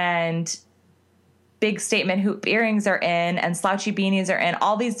and big statement hoop earrings are in and slouchy beanies are in,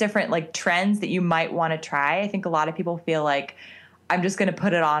 all these different like trends that you might want to try. I think a lot of people feel like I'm just going to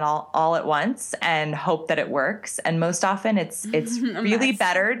put it on all at once and hope that it works. And most often it's really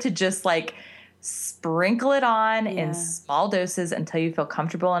better to just like sprinkle it on in small doses until you feel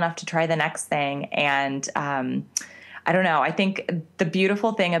comfortable enough to try the next thing. And I don't know. I think the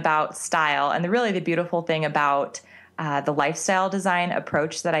beautiful thing about style and the beautiful thing about the lifestyle design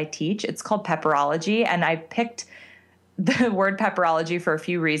approach that I teach, it's called pepperology. And I picked the word pepperology for a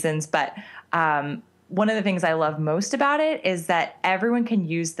few reasons, but one of the things I love most about it is that everyone can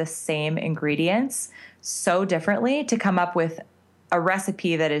use the same ingredients so differently to come up with a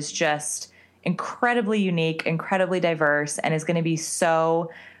recipe that is just incredibly unique, incredibly diverse, and is going to be so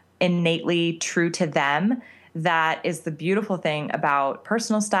innately true to them. That is the beautiful thing about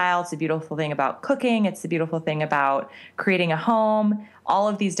personal style. It's the beautiful thing about cooking. It's the beautiful thing about creating a home, all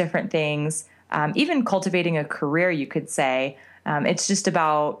of these different things, even cultivating a career, you could say. It's just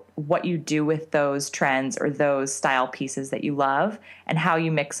about what you do with those trends or those style pieces that you love and how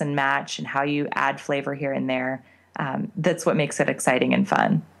you mix and match and how you add flavor here and there. That's what makes it exciting and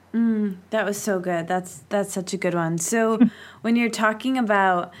fun. That was so good. That's such a good one. So when you're talking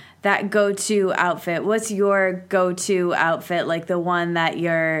about that go-to outfit, what's your go-to outfit, like the one that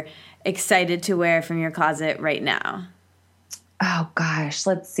you're excited to wear from your closet right now? Oh, gosh.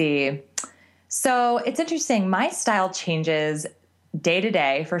 Let's see. So it's interesting. My style changes day to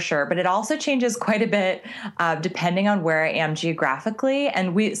day for sure, but it also changes quite a bit depending on where I am geographically.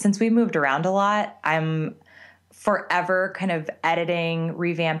 And since we moved around a lot, I'm forever kind of editing,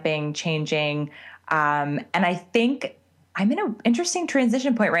 revamping, changing. And I think I'm in an interesting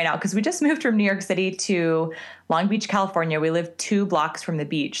transition point right now because we just moved from New York City to Long Beach, California. We live 2 blocks from the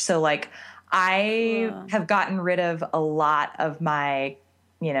beach. So like I have gotten rid of a lot of my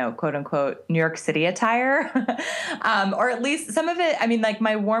quote unquote, New York City attire, or at least some of it. I mean, like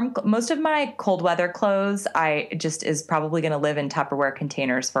most of my cold weather clothes, is probably going to live in Tupperware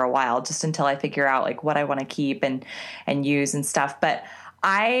containers for a while, just until I figure out like what I want to keep and use and stuff. But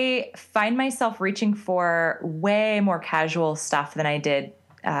I find myself reaching for way more casual stuff than I did,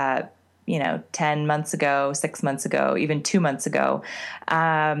 10 months ago, 6 months ago, even 2 months ago.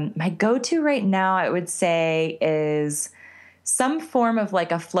 My go-to right now, I would say, is some form of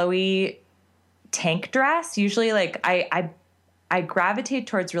like a flowy tank dress. Usually like I gravitate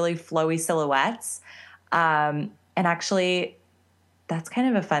towards really flowy silhouettes. And actually that's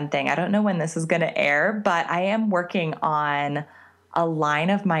kind of a fun thing. I don't know when this is going to air, but I am working on a line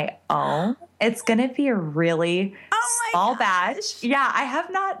of my own. It's going to be a really small batch. Yeah, I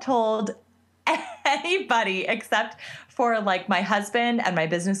have not told anybody except for like my husband and my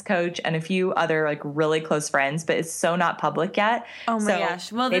business coach and a few other like really close friends, but it's so not public yet. Oh my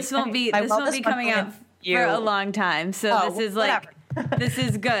gosh. Well, this won't be coming out for a long time. So this is like this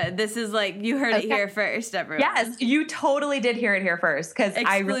is good. This is like you heard it here first, everyone. Yes, you totally did hear it here first because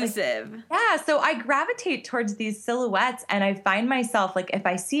exclusive. So I gravitate towards these silhouettes, and I find myself like if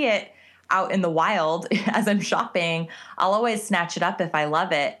I see it out in the wild as I'm shopping, I'll always snatch it up if I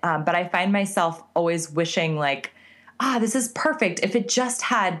love it. But I find myself always wishing like, this is perfect if it just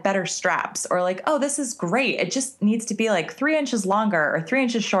had better straps, or like, oh, this is great. It just needs to be like 3 inches longer or 3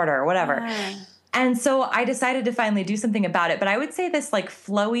 inches shorter or whatever. And so I decided to finally do something about it. But I would say this like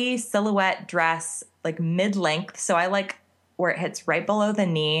flowy silhouette dress, like mid-length. So I like where it hits right below the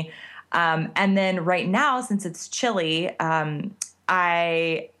knee. And then right now, since it's chilly,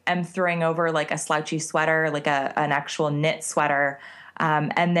 I am throwing over like a slouchy sweater, like an actual knit sweater.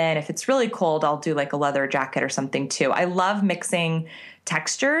 And then if it's really cold, I'll do like a leather jacket or something too. I love mixing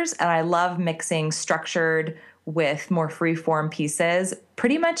textures, and I love mixing structured with more free-form pieces.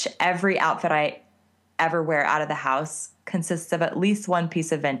 Pretty much every outfit I ever wear out of the house consists of at least one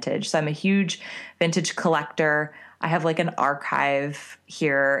piece of vintage. So I'm a huge vintage collector. I have like an archive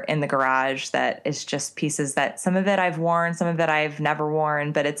here in the garage that is just pieces that some of it I've worn, some of it I've never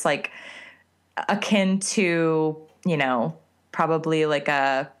worn, but it's like akin to, you know, probably like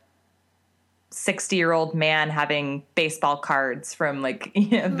a 60-year-old man having baseball cards from like,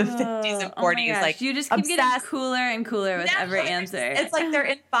 you know, the 50s and 40s. Like you just keep getting cooler and cooler with every answer. It's like they're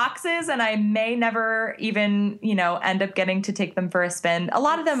in boxes, and I may never even, you know, end up getting to take them for a spin. A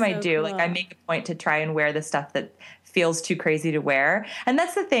lot of them I do. Cool. Like I make a point to try and wear the stuff that feels too crazy to wear. And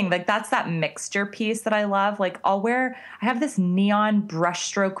that's the thing, like that's that mixture piece that I love. Like I have this neon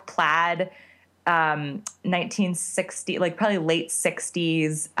brushstroke plaid 1960, like probably late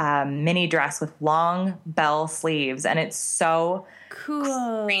 60s mini dress with long bell sleeves, and it's so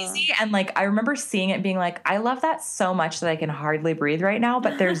cool, crazy. And like I remember seeing it being like, I love that so much that I can hardly breathe right now,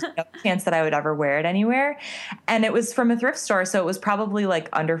 but there's no chance that I would ever wear it anywhere. And it was from a thrift store, so it was probably like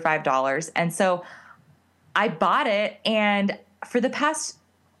under $5. And so I bought it, and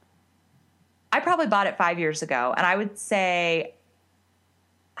I probably bought it 5 years ago, and I would say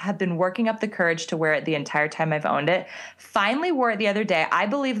have been working up the courage to wear it the entire time I've owned it. Finally wore it the other day. I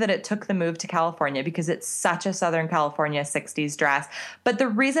believe that it took the move to California because it's such a Southern California 60s dress. But the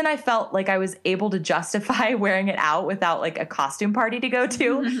reason I felt like I was able to justify wearing it out without like a costume party to go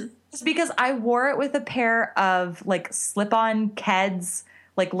to is because I wore it with a pair of like slip-on Keds,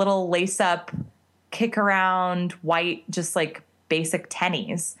 like little lace-up, kick-around, white, just like basic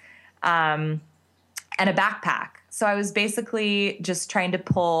tennies, and a backpack. So I was basically just trying to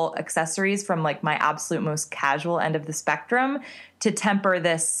pull accessories from like my absolute most casual end of the spectrum to temper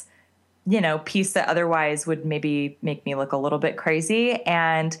this, you know, piece that otherwise would maybe make me look a little bit crazy.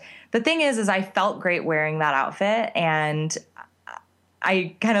 And the thing is I felt great wearing that outfit. And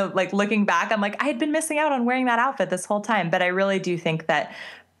I kind of like looking back, I'm like, I had been missing out on wearing that outfit this whole time. But I really do think that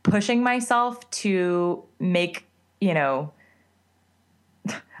pushing myself to make, you know,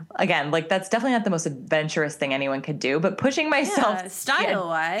 again, like that's definitely not the most adventurous thing anyone could do, but pushing myself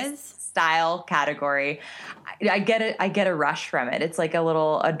style category, I get a rush from it. It's like a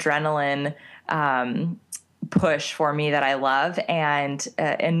little adrenaline push for me that I love. And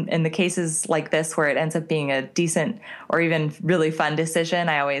in the cases like this where it ends up being a decent or even really fun decision,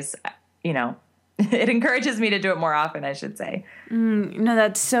 I always, you know, it encourages me to do it more often, I should say. No,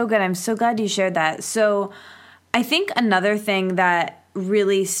 that's so good. I'm so glad you shared that. So I think another thing that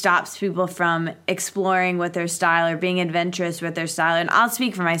really stops people from exploring with their style or being adventurous with their style, and I'll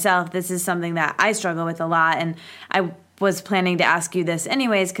speak for myself, this is something that I struggle with a lot, and I was planning to ask you this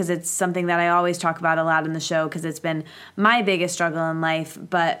anyways because it's something that I always talk about a lot in the show because it's been my biggest struggle in life,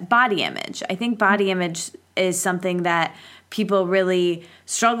 but body image. I think body image is something that people really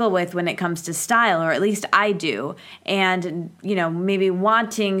struggle with when it comes to style, or at least I do. And, you know, maybe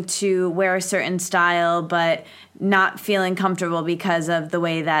wanting to wear a certain style, but not feeling comfortable because of the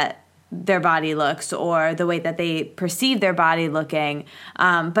way that their body looks or the way that they perceive their body looking.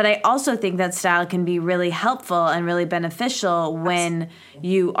 But I also think that style can be really helpful and really beneficial when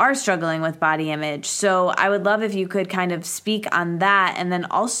you are struggling with body image. So I would love if you could kind of speak on that, and then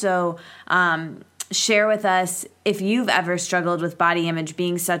also share with us if you've ever struggled with body image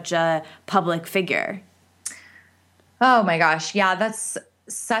being such a public figure. Oh my gosh. Yeah, that's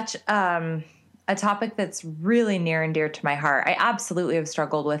such a topic that's really near and dear to my heart. I absolutely have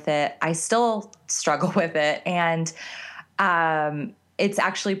struggled with it. I still struggle with it. And it's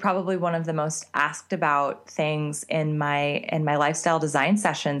actually probably one of the most asked about things in my lifestyle design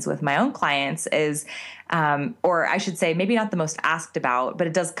sessions with my own clients is, or I should say maybe not the most asked about, but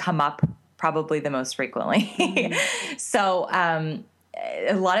it does come up probably the most frequently. Mm-hmm. So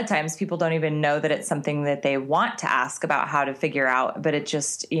a lot of times people don't even know that it's something that they want to ask about how to figure out, but it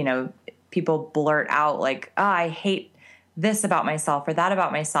just, people blurt out like, oh, I hate this about myself or that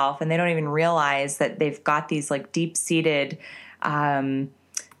about myself. And they don't even realize that they've got these like deep-seated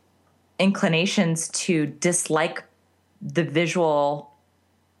inclinations to dislike the visual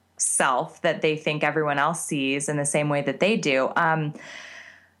self that they think everyone else sees in the same way that they do.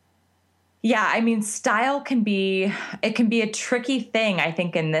 Yeah, I mean, style can be a tricky thing, I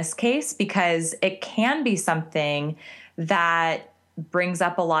think, in this case, because it can be something that brings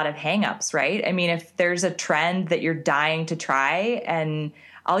up a lot of hangups, right? I mean, if there's a trend that you're dying to try, and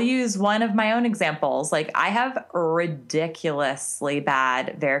I'll use one of my own examples. Like, I have ridiculously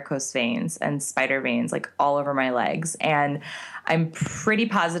bad varicose veins and spider veins, like all over my legs. And I'm pretty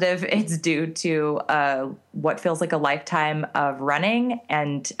positive it's due to what feels like a lifetime of running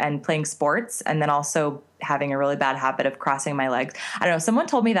and playing sports, and then also having a really bad habit of crossing my legs. I don't know. Someone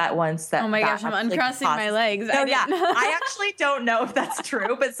told me that once. That oh my gosh, I'm uncrossing my legs. No, yeah, I actually don't know if that's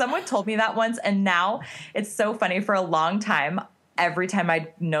true, but someone told me that once, and now it's so funny. For a long time, every time I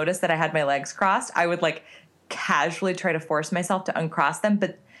noticed that I had my legs crossed, I would like casually try to force myself to uncross them.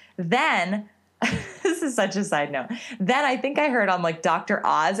 But then, this is such a side note, then I think I heard on like Dr.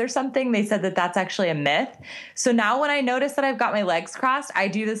 Oz or something, they said that that's actually a myth. So now when I notice that I've got my legs crossed, I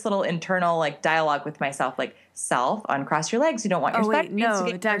do this little internal like dialogue with myself, like, self, uncross your legs. You don't want your spider veins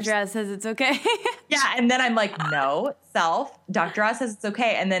to get Dr. Oz says it's okay. Yeah. And then I'm like, no, self, Dr. Oz says it's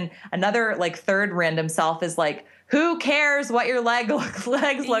okay. And then another like third random self is like, who cares what your legs look yes,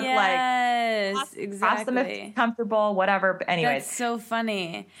 like? Yes, exactly. Cross them if it's comfortable, whatever. But anyways. That's so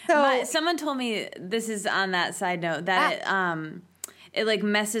funny. So, someone told me, this is on that side note, that it like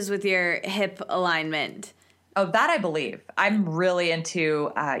messes with your hip alignment. Oh, that I believe. I'm really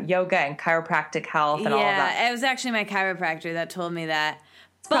into yoga and chiropractic health and all of that. Yeah, it was actually my chiropractor that told me that.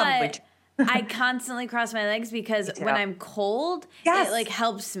 But I constantly cross my legs because when I'm cold, it like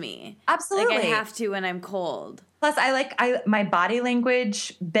helps me. Absolutely. Like I have to when I'm cold. Plus, my body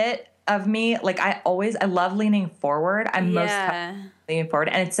language bit of me, like I love leaning forward. I'm most leaning forward,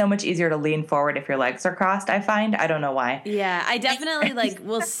 and it's so much easier to lean forward if your legs are crossed, I find. I don't know why. Yeah, I definitely like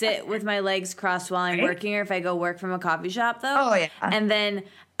will sit with my legs crossed while I'm working, or if I go work from a coffee shop though. Oh yeah. And then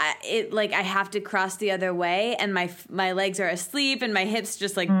I have to cross the other way, and my legs are asleep, and my hips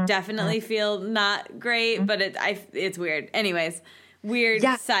just like definitely feel not great, but it's weird. Anyways. Weird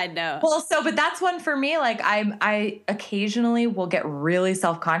side note. Well, but that's one for me. Like I occasionally will get really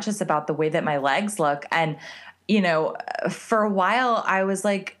self-conscious about the way that my legs look. And, for a while I was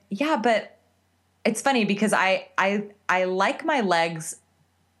like, yeah, but it's funny because I like my legs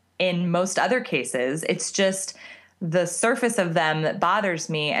in most other cases. It's just the surface of them that bothers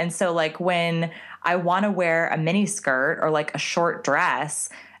me. And so like when I want to wear a mini skirt or like a short dress,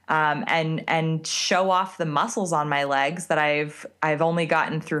 and show off the muscles on my legs that I've only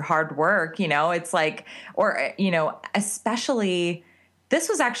gotten through hard work, it's like, or, especially, this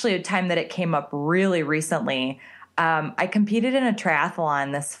was actually a time that it came up really recently. I competed in a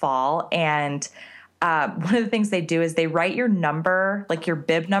triathlon this fall, and one of the things they do is they write your number, like your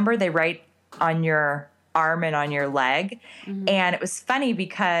bib number, they write on your arm and on your leg. Mm-hmm. And it was funny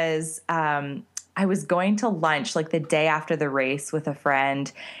because I was going to lunch like the day after the race with a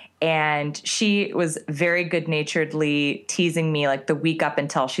friend, and she was very good-naturedly teasing me like the week up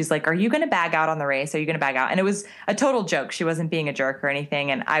until. She's like, are you going to bag out on the race? Are you going to bag out? And it was a total joke. She wasn't being a jerk or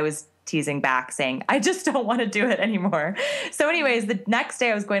anything. And I was teasing back saying, I just don't want to do it anymore. So anyways, the next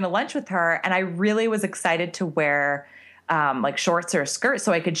day I was going to lunch with her, and I really was excited to wear like shorts or a skirt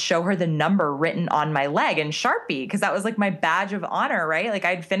so I could show her the number written on my leg in Sharpie, because that was like my badge of honor, right? Like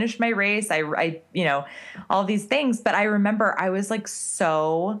I'd finished my race, I all these things. But I remember I was like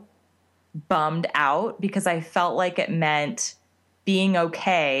so bummed out because I felt like it meant being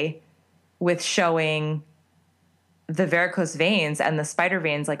okay with showing the varicose veins and the spider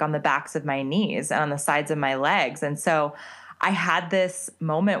veins like on the backs of my knees and on the sides of my legs. And so I had this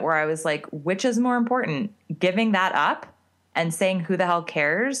moment where I was like, which is more important, giving that up and saying who the hell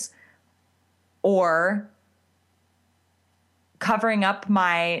cares, or covering up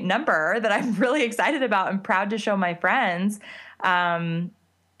my number that I'm really excited about and proud to show my friends. And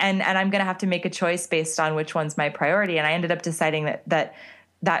I'm going to have to make a choice based on which one's my priority. And I ended up deciding that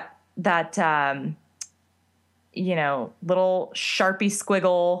little Sharpie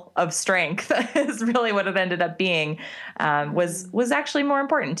squiggle of strength is really what it ended up being, was actually more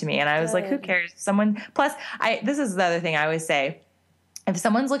important to me. And I was like, who cares? This is the other thing I always say. If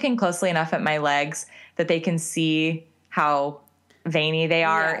someone's looking closely enough at my legs that they can see how veiny they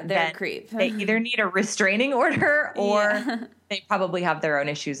are, they're a creep. They either need a restraining order or they probably have their own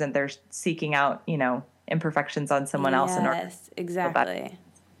issues and they're seeking out, imperfections on someone else. Yes, exactly.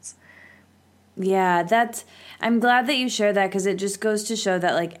 Yeah, I'm glad that you shared that, because it just goes to show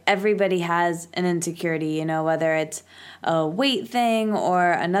that like everybody has an insecurity, whether it's a weight thing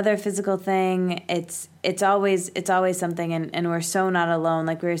or another physical thing. It's always something, and we're so not alone.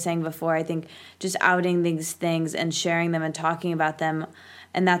 Like we were saying before, I think just outing these things and sharing them and talking about them,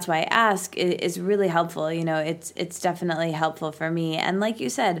 and that's why I ask, is really helpful. It's definitely helpful for me. And like you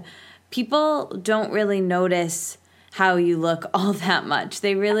said, people don't really notice how you look all that much.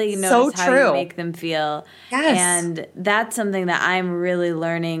 They really notice how you make them feel. Yes. And that's something that I'm really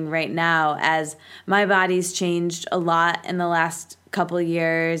learning right now, as my body's changed a lot in the last couple of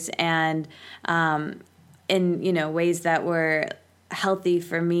years, and in ways that were healthy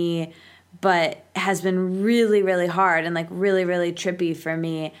for me, but has been really, really hard and like really, really trippy for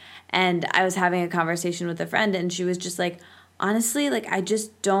me. And I was having a conversation with a friend, and she was just like, honestly, like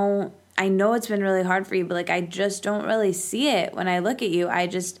I know it's been really hard for you, but like I just don't really see it when I look at you.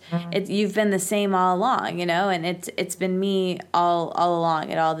 You've been the same all along, and it's been me all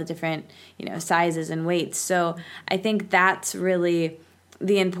along at all the different sizes and weights. So I think that's really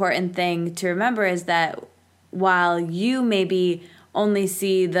the important thing to remember, is that while you maybe only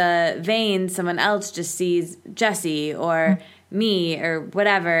see the veins, someone else just sees Jessie or me or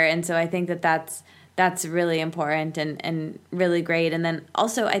whatever. And so I think that's really important and really great. And then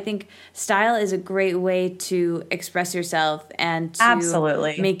also I think style is a great way to express yourself and to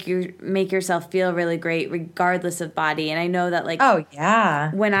absolutely make yourself feel really great regardless of body. And I know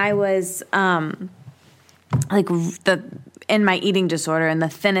that when I was in my eating disorder and the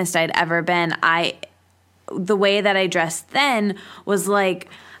thinnest I'd ever been, the way that I dressed then was like,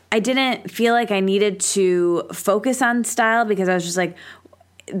 I didn't feel like I needed to focus on style, because I was just like,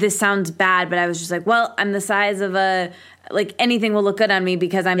 this sounds bad, but I was just like, well, I'm the size of anything will look good on me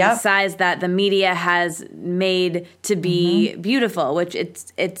because I'm the size that the media has made to be beautiful, which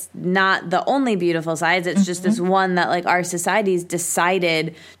it's not the only beautiful size. It's just this one that like our society's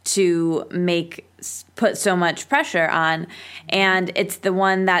decided to put so much pressure on, and it's the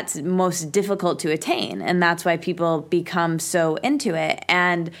one that's most difficult to attain, and that's why people become so into it,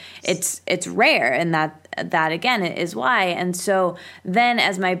 and it's rare, and that again is why. And so then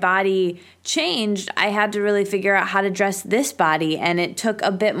as my body changed, I had to really figure out how to dress this body, and it took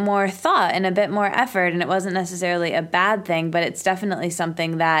a bit more thought and a bit more effort, and it wasn't necessarily a bad thing, but it's definitely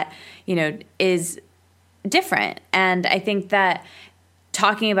something that is different. And I think that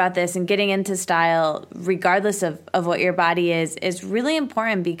talking about this and getting into style, regardless of what your body is really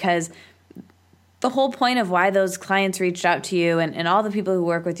important, because the whole point of why those clients reached out to you and all the people who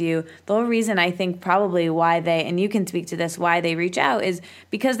work with you, the whole reason I think probably why and you can speak to this, why they reach out is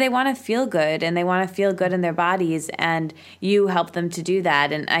because they want to feel good, and they want to feel good in their bodies, and you help them to do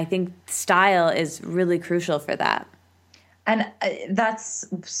that. And I think style is really crucial for that. And that's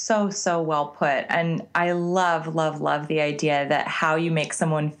so well put. And I love the idea that how you make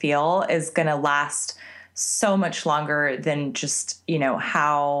someone feel is going to last so much longer than just,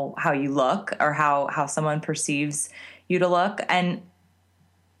 how you look or how someone perceives you to look. And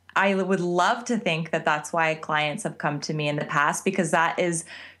I would love to think that that's why clients have come to me in the past, because that is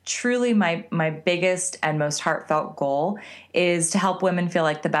truly my biggest and most heartfelt goal, is to help women feel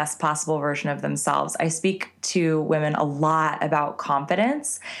like the best possible version of themselves. I speak to women a lot about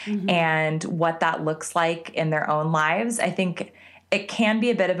confidence and what that looks like in their own lives. I think it can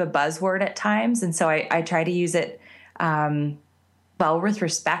be a bit of a buzzword at times. And so I try to use it, with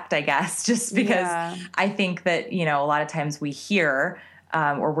respect, I guess, just because I think that, a lot of times we hear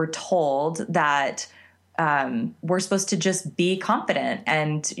or we're told that we're supposed to just be confident,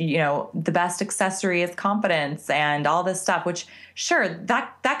 and, the best accessory is confidence and all this stuff, which sure,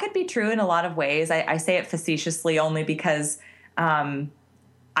 that could be true in a lot of ways. I say it facetiously only because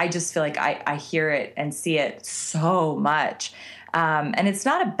I just feel like I hear it and see it so much. And it's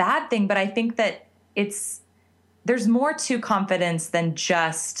not a bad thing, but I think that there's more to confidence than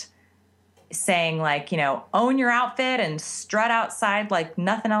just saying own your outfit and strut outside like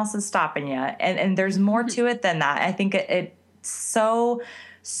nothing else is stopping you. And there's more to it than that. I think it so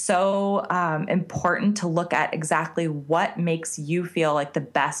important to look at exactly what makes you feel like the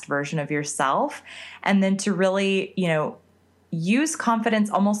best version of yourself. And then to really, use confidence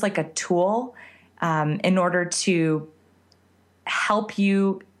almost like a tool in order to help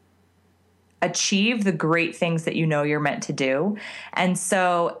you achieve the great things that you're meant to do. And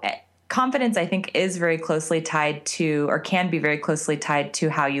so confidence, I think, is very closely tied to, or can be very closely tied to,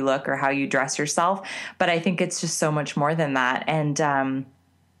 how you look or how you dress yourself. But I think it's just so much more than that. And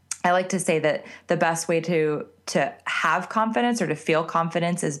I like to say that the best way to have confidence or to feel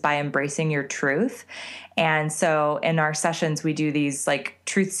confidence is by embracing your truth. And so in our sessions, we do these like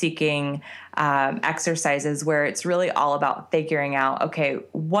truth-seeking exercises where it's really all about figuring out, okay,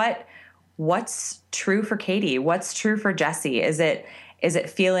 what's true for Katie? What's true for Jessie? Is it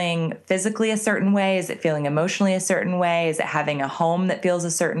feeling physically a certain way? Is it feeling emotionally a certain way? Is it having a home that feels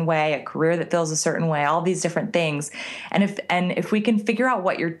a certain way, a career that feels a certain way, all these different things? And if we can figure out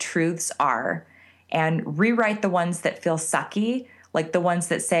what your truths are and rewrite the ones that feel sucky, like the ones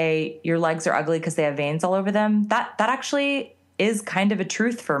that say your legs are ugly because they have veins all over them, that actually is kind of a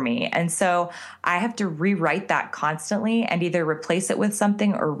truth for me. And so I have to rewrite that constantly and either replace it with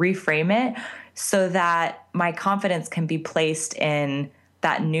something or reframe it so that my confidence can be placed in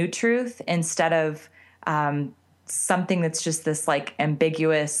that new truth instead of something that's just this like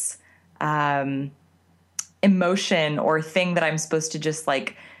ambiguous emotion or thing that I'm supposed to just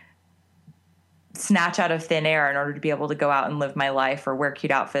like snatch out of thin air in order to be able to go out and live my life or wear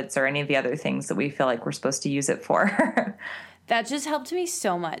cute outfits or any of the other things that we feel like we're supposed to use it for. That just helped me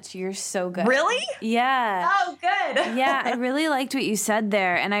so much. You're so good. Really? Yeah. Oh, good. Yeah, I really liked what you said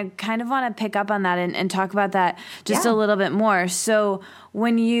there. And I kind of want to pick up on that and talk about that just a little bit more. So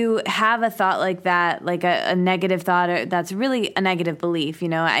when you have a thought like that, like a negative thought, or that's really a negative belief,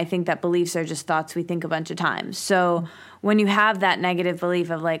 I think that beliefs are just thoughts we think a bunch of times. So when you have that negative belief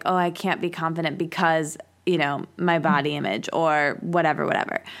of like, oh, I can't be confident because, my body image or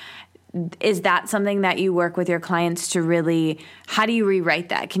whatever. Is that something that you work with your clients to really, how do you rewrite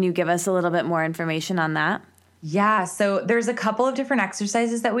that? Can you give us a little bit more information on that? Yeah. So there's a couple of different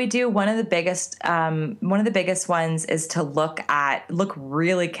exercises that we do. One of the biggest ones is to look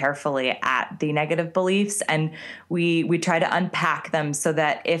really carefully at the negative beliefs. And we try to unpack them so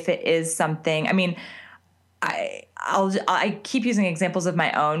that if it is something, I keep using examples of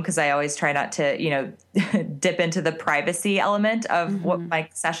my own because I always try not to, dip into the privacy element of what my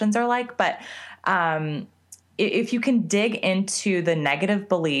sessions are like. But if you can dig into the negative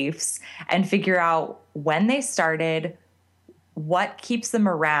beliefs and figure out when they started, what keeps them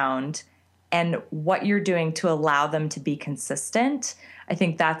around, and what you're doing to allow them to be consistent, I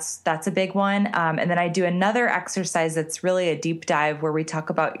think that's a big one. And then I do another exercise that's really a deep dive where we talk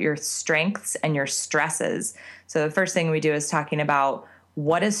about your strengths and your stresses. So the first thing we do is talking about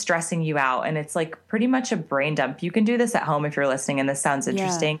what is stressing you out. And it's like pretty much a brain dump. You can do this at home if you're listening and this sounds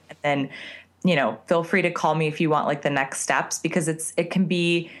interesting. Yeah. And then, feel free to call me if you want like the next steps, because it can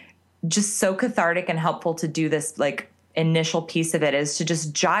be just so cathartic and helpful to do this. Like initial piece of it is to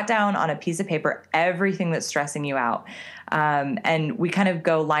just jot down on a piece of paper everything that's stressing you out. And we kind of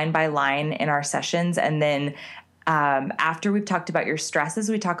go line by line in our sessions. And then after we've talked about your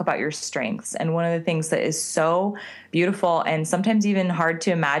stresses, we talk about your strengths. And one of the things that is so beautiful and sometimes even hard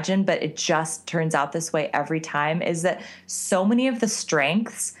to imagine, but it just turns out this way every time, is that so many of the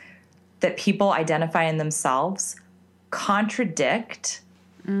strengths that people identify in themselves contradict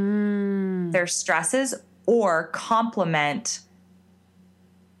their stresses or complement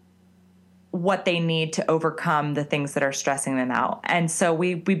what they need to overcome the things that are stressing them out. And so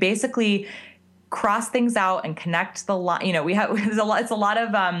we basically cross things out and connect the line. It's a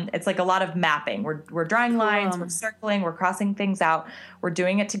lot of mapping. We're drawing lines, we're circling, we're crossing things out, we're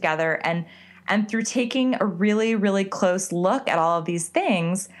doing it together. And through taking a really, really close look at all of these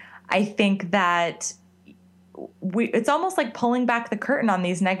things, I think that it's almost like pulling back the curtain on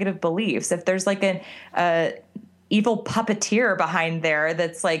these negative beliefs. If there's like a evil puppeteer behind there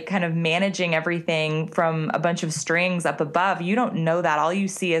that's like kind of managing everything from a bunch of strings up above, you don't know that. All you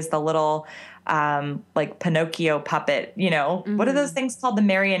see is the little like Pinocchio puppet, what are those things called? The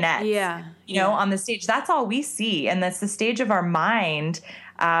marionettes, on the stage. That's all we see. And that's the stage of our mind.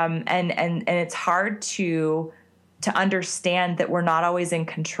 And it's hard to understand that we're not always in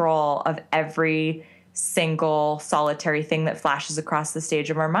control of every single solitary thing that flashes across the stage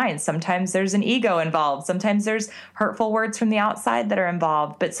of our minds. Sometimes there's an ego involved. Sometimes there's hurtful words from the outside that are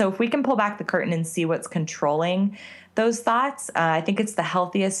involved. But so if we can pull back the curtain and see what's controlling those thoughts, I think it's the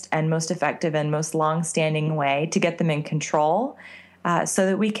healthiest and most effective and most long-standing way to get them in control, so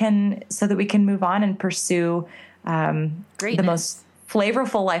that we can move on and pursue the most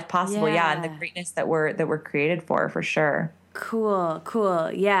flavorful life possible. Yeah. And the greatness that we're created for sure.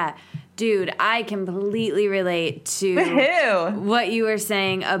 Cool. Yeah. Dude, I completely relate to what you were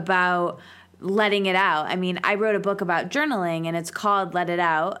saying about letting it out. I mean, I wrote a book about journaling, and it's called Let It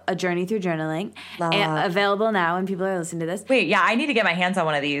Out, A Journey Through Journaling. And available now, and people are listening to this. Wait, yeah, I need to get my hands on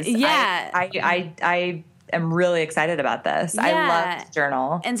one of these. Yeah. I am really excited about this. Yeah. I love to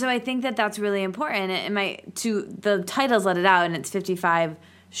journal. And so I think that that's really important. The title's Let It Out, and it's 55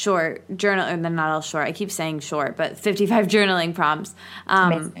 short journal, or they're not all short. I keep saying short, but 55 journaling prompts.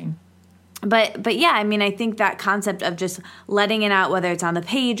 Amazing. But yeah, I mean, I think that concept of just letting it out, whether it's on the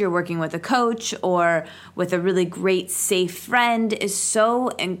page or working with a coach or with a really great, safe friend, is so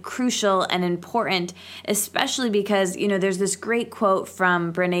crucial and important, especially because, there's this great quote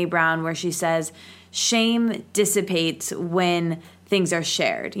from Brené Brown where she says, shame dissipates when things are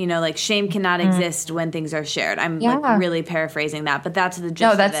shared. Like shame cannot exist when things are shared. I'm like really paraphrasing that, but that's the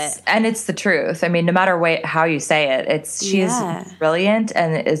gist of it. And it's the truth. I mean, no matter how you say it, she's brilliant,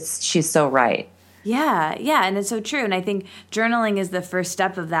 and she's so right. Yeah, and it's so true. And I think journaling is the first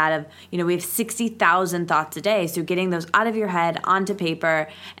step of that. Of we have 60,000 thoughts a day, so getting those out of your head onto paper,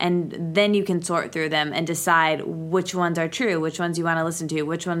 and then you can sort through them and decide which ones are true, which ones you want to listen to,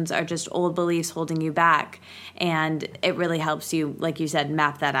 which ones are just old beliefs holding you back. And it really helps you, like you said,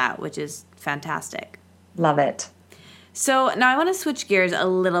 map that out, which is fantastic. Love it. So now I want to switch gears a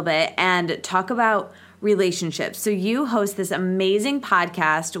little bit and talk about relationships. So you host this amazing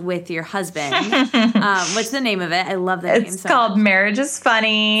podcast with your husband. What's the name of it? I love that name so much. It's called Marriage is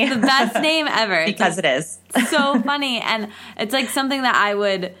Funny. It's the best name ever. Because it is. So funny. And it's like something that I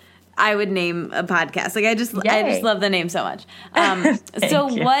would name a podcast. Like I just love the name so much. So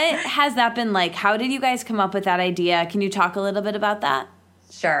what has that been like? How did you guys come up with that idea? Can you talk a little bit about that?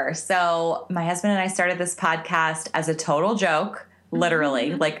 Sure. So my husband and I started this podcast as a total joke.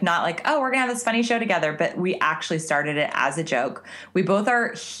 Literally, like not like, oh, we're going to have this funny show together, but we actually started it as a joke. We both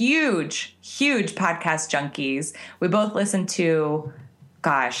are huge podcast junkies. We both listen to,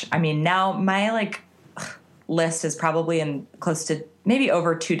 now my list is probably in close to maybe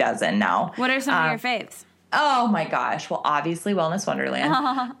over 24 now. What are some of your faves? Oh my gosh. Well, obviously Wellness Wonderland.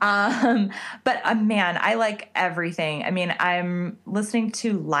 But man, I like everything. I mean, I'm listening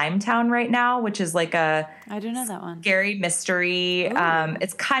to Limetown right now, which is like I don't know that one. Scary mystery.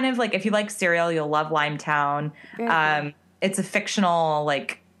 It's kind of like, if you like Serial, you'll love Limetown. Cool. It's a fictional,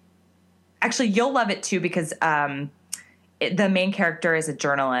 actually you'll love it too, because, the main character is a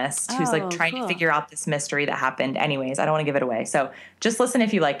journalist who's trying to figure out this mystery that happened. Anyways, I don't want to give it away. So just listen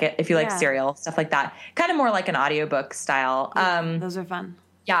if you like it, if you like Serial, stuff like that. Kind of more like an audiobook style. Those are fun.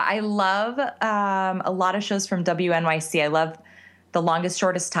 Yeah, I love a lot of shows from WNYC. I love The Longest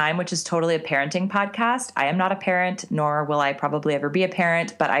Shortest Time, which is totally a parenting podcast. I am not a parent, nor will I probably ever be a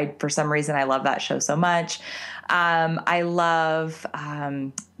parent, but for some reason, I love that show so much. I love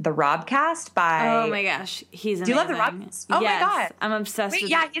the Robcast by... Oh my gosh, he's amazing. Do you love the Robcast? Oh yes, my God. I'm obsessed with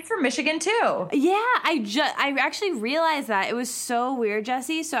Yeah, he's from Michigan too. Yeah, I actually realized that. It was so weird,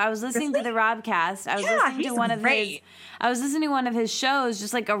 Jesse. So I was listening to the Robcast. I was listening to one of his... I was listening to one of his shows,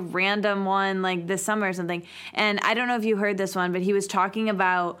 just like a random one, like this summer or something. And I don't know if you heard this one, but he was talking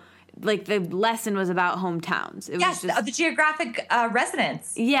about... the lesson was about hometowns. It was just, the geographic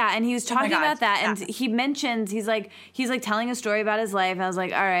residence. Yeah, and he was talking about that, and he mentions he's telling a story about his life. And I was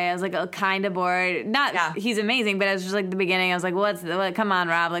like, all right, I was like kind of bored. He's amazing, but I was just like the beginning. I was like, come on,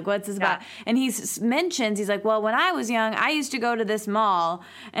 Rob, like what's this about? And he's like, well, when I was young, I used to go to this mall,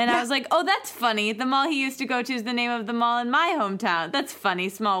 and I was like, oh, that's funny. The mall he used to go to is the name of the mall in my hometown. That's funny,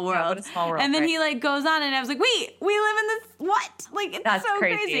 small world. What a small world. And then he goes on, and I was like, wait, we live in this what? It's that's so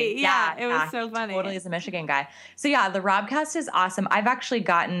crazy. Yeah, it was so funny. Totally is a Michigan guy. So yeah, the Robcast is awesome. I've actually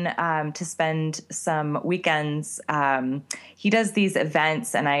gotten to spend some weekends. He does these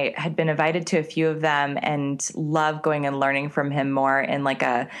events, and I had been invited to a few of them, and love going and learning from him more in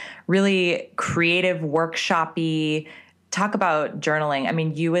a really creative, workshop-y talk about journaling. I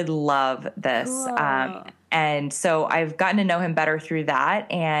mean, you would love this. Cool. And so I've gotten to know him better through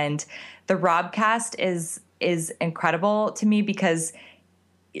that. And the Robcast is incredible to me because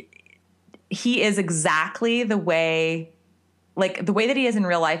he is exactly the way that he is in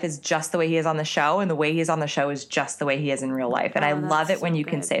real life is just the way he is on the show, and the way he is on the show is just the way he is in real life. And I love it when you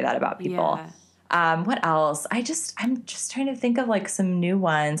can say that about people. Yeah. What else? I'm just trying to think of some new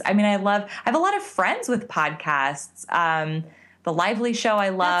ones. I mean, I have a lot of friends with podcasts. The Lively Show I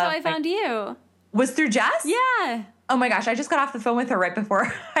love. That's how I found you. Was through Jess? Yeah. Oh my gosh, I just got off the phone with her right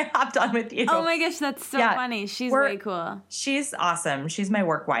before I hopped on with you. Oh my gosh, that's so funny. She's way cool. She's awesome. She's my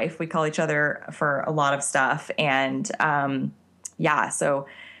work wife. We call each other for a lot of stuff. And so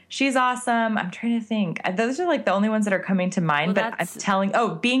she's awesome. I'm trying to think. Those are like the only ones that are coming to mind. Well, but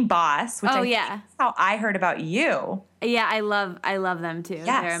I'm Being Boss, which think is how I heard about you. Yeah, I love them too.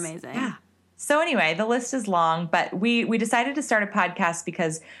 Yes. They're amazing. Yeah. So anyway, the list is long, but we decided to start a podcast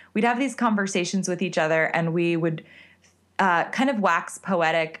because we'd have these conversations with each other, and we would kind of wax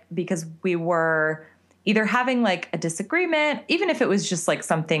poetic because we were either having like a disagreement, even if it was just like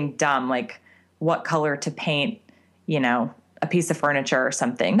something dumb, like what color to paint, a piece of furniture or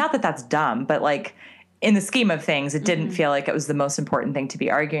something. Not that that's dumb, but like in the scheme of things, it didn't feel like it was the most important thing to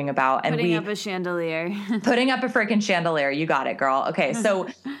be arguing about. And putting up a chandelier. Putting up a freaking chandelier. You got it, girl. Okay.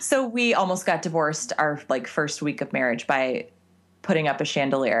 So we almost got divorced our like first week of marriage by putting up a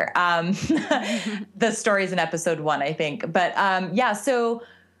chandelier. The story's in episode 1, I think. But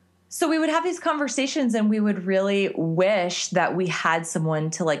so we would have these conversations, and we would really wish that we had someone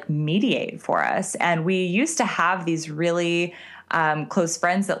to like mediate for us. And we used to have these really close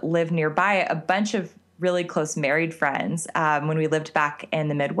friends that lived nearby, a bunch of really close married friends when we lived back in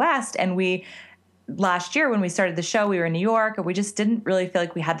the Midwest. And last year when we started the show, we were in New York, and we just didn't really feel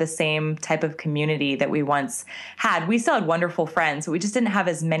like we had the same type of community that we once had. We still had wonderful friends, but we just didn't have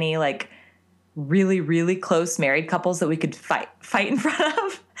as many like really, really close married couples that we could fight in front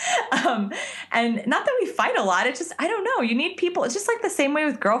of. And not that we fight a lot. It's just, I don't know. You need people. It's just like the same way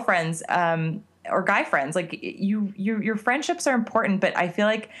with girlfriends, or guy friends. Like your friendships are important, but I feel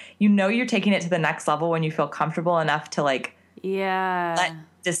like, you're taking it to the next level when you feel comfortable enough to like, let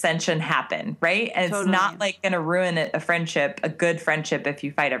dissension happen. Right. And It's not like going to ruin a friendship, a good friendship, if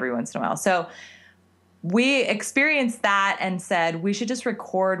you fight every once in a while. So we experienced that and said, we should just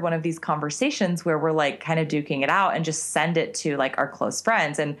record one of these conversations where we're like kind of duking it out and just send it to like our close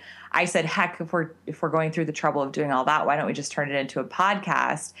friends. And I said, heck, if we're going through the trouble of doing all that, why don't we just turn it into a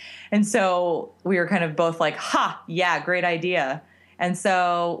podcast? And so we were kind of both like, yeah, great idea. And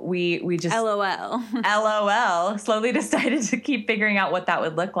so we just LOL slowly decided to keep figuring out what that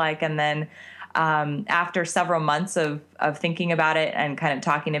would look like. And then after several months of thinking about it and kind of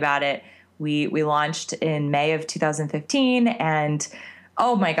talking about it, we launched in May of 2015, and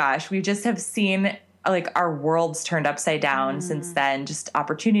oh my gosh, we just have seen like our worlds turned upside down since then. Just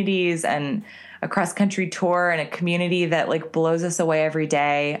opportunities and a cross-country tour and a community that like blows us away every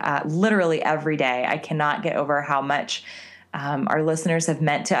day, literally every day. I cannot get over how much our listeners have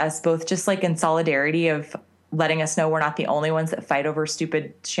meant to us, both just like in solidarity of letting us know we're not the only ones that fight over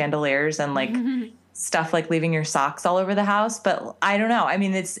stupid chandeliers and like stuff like leaving your socks all over the house. But I don't know. I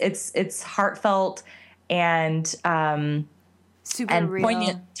mean, it's heartfelt and super and real.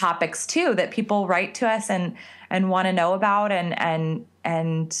 Poignant topics too that people write to us and want to know about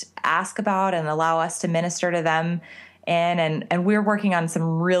and ask about and allow us to minister to them. And we're working on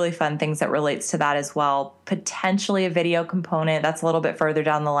some really fun things that relates to that as well. Potentially a video component that's a little bit further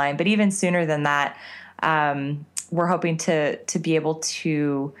down the line, but even sooner than that, we're hoping to be able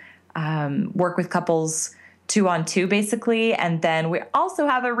to work with couples 2-on-2 basically. And then we also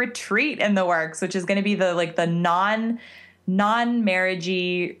have a retreat in the works, which is going to be the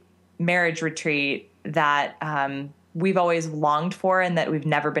non-marriagey marriage retreat that we've always longed for and that we've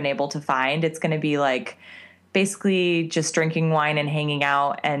never been able to find. It's going to be like basically just drinking wine and hanging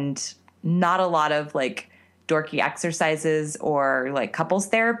out and not a lot of like dorky exercises or like couples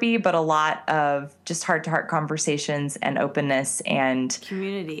therapy, but a lot of just heart-to-heart conversations and openness and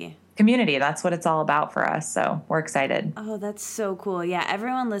community. That's what it's all about for us. So we're excited. Oh, that's so cool. Yeah.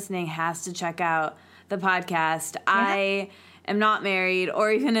 Everyone listening has to check out the podcast. Yeah. I am not married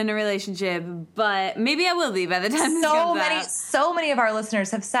or even in a relationship, but maybe I will be by the time this comes out. So many of our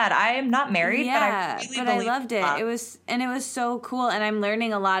listeners have said, I am not married, but I really believe I loved it. It was so cool. And I'm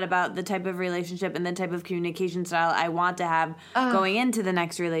learning a lot about the type of relationship and the type of communication style I want to have going into the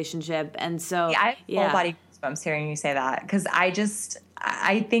next relationship. And so, I have full body goosebumps hearing you say that, because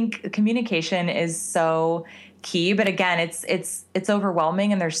I think communication is so key, but again, it's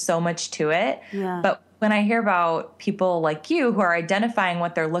overwhelming and there's so much to it. Yeah. But when I hear about people like you who are identifying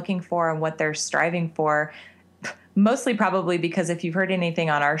what they're looking for and what they're striving for, mostly probably because if you've heard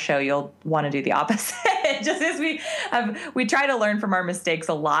anything on our show, you'll want to do the opposite. Just as we try to learn from our mistakes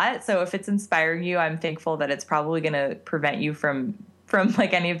a lot. So if it's inspiring you, I'm thankful that it's probably going to prevent you from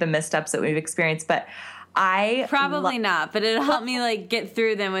like any of the missteps that we've experienced. But I probably not, but it'll help me like get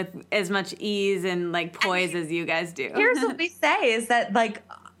through them with as much ease and like poise as you guys do. Here's what we say is that like,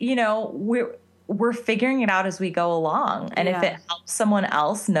 we're figuring it out as we go along. And if it helps someone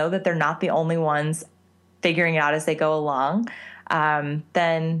else know that they're not the only ones figuring it out as they go along,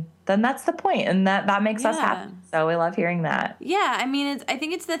 then that's the point, and that makes us happy. So we love hearing that. Yeah, I mean, I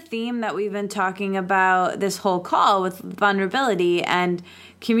think it's the theme that we've been talking about this whole call with vulnerability and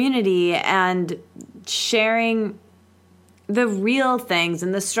community and sharing the real things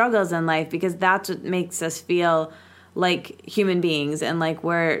and the struggles in life, because that's what makes us feel like human beings and like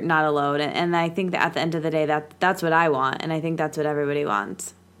we're not alone. And I think that at the end of the day, that's what I want, and I think that's what everybody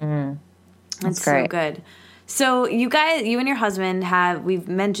wants. That's great. So good. So you and your husband we've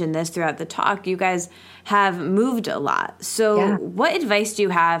mentioned this throughout the talk, you guys have moved a lot. So what advice do you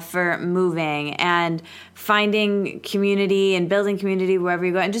have for moving and finding community and building community wherever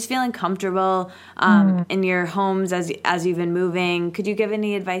you go and just feeling comfortable in your homes as you've been moving? Could you give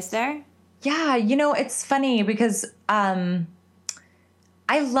any advice there? Yeah, it's funny because I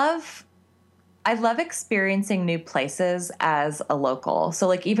love experiencing new places as a local. So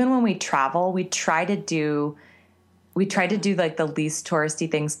like even when we travel, we try to do like the least touristy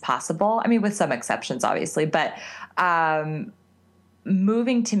things possible. I mean, with some exceptions, obviously, but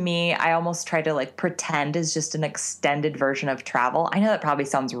moving to me, I almost try to like pretend is just an extended version of travel. I know that probably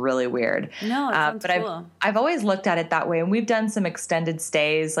sounds really weird. No, it sounds but cool. I've always looked at it that way, and we've done some extended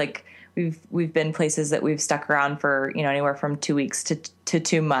stays. Like we've been places that we've stuck around for anywhere from 2 weeks to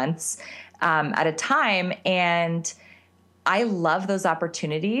 2 months at a time, and I love those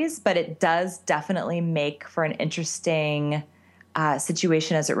opportunities, but it does definitely make for an interesting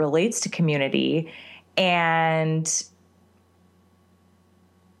situation as it relates to community. And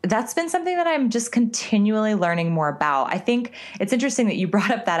that's been something that I'm just continually learning more about. I think it's interesting that you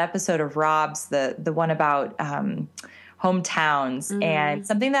brought up that episode of Rob's, the one about hometowns, and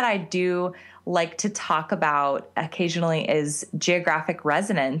something that I do like to talk about occasionally is geographic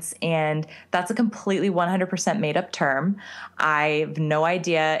resonance. And that's a completely 100% made up term. I have no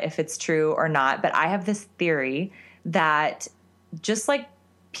idea if it's true or not, but I have this theory that just like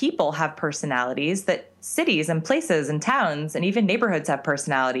people have personalities, that cities and places and towns and even neighborhoods have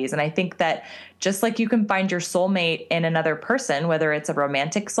personalities. And I think that just like you can find your soulmate in another person, whether it's a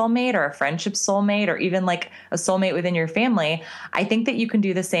romantic soulmate or a friendship soulmate or even like a soulmate within your family, I think that you can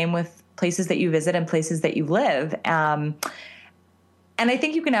do the same with places that you visit and places that you live. And I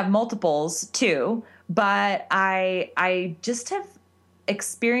think you can have multiples too, but I just have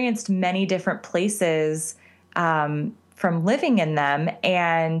experienced many different places from living in them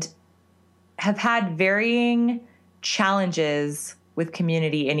and have had varying challenges with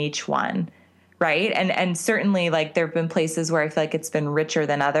community in each one. Right. And certainly like there've been places where I feel like it's been richer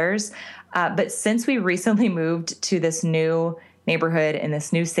than others. But since we recently moved to this new neighborhood in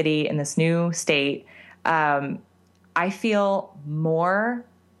this new city, in this new state, I feel more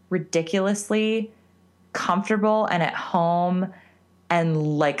ridiculously comfortable and at home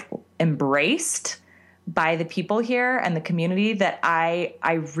and like embraced by the people here and the community that I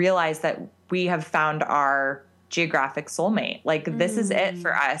realize that we have found our geographic soulmate. Like this is it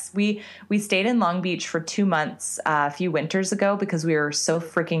for us. We stayed in Long Beach for 2 months a few winters ago because we were so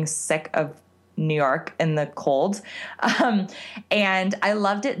freaking sick of New York in the cold. And I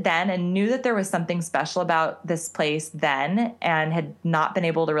loved it then and knew that there was something special about this place then and had not been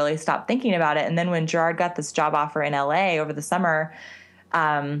able to really stop thinking about it. And then when Gerard got this job offer in LA over the summer,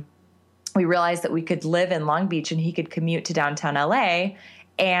 we realized that we could live in Long Beach and he could commute to downtown LA.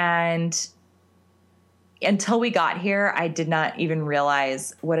 And until we got here, I did not even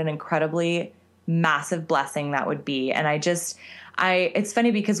realize what an incredibly massive blessing that would be. And it's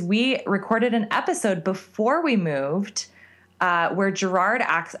funny because we recorded an episode before we moved where Gerard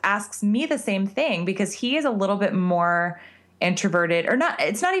asks me the same thing because he is a little bit more introverted, or not.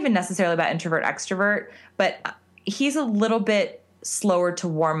 It's not even necessarily about introvert extrovert, but he's a little bit slower to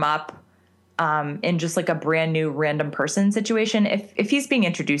warm up in just like a brand new random person situation. If he's being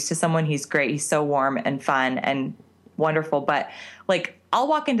introduced to someone, he's great. He's so warm and fun and wonderful. But like I'll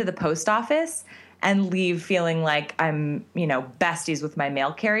walk into the post office and leave feeling like I'm, besties with my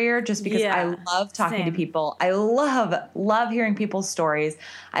mail carrier just because I love talking to people. I love hearing people's stories.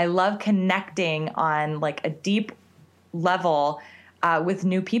 I love connecting on like a deep level with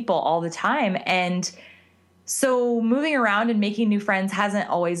new people all the time. And so moving around and making new friends hasn't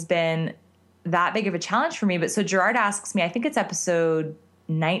always been that big of a challenge for me. But so Gerard asks me, I think it's episode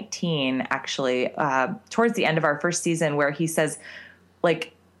 19, actually, towards the end of our first season, where he says,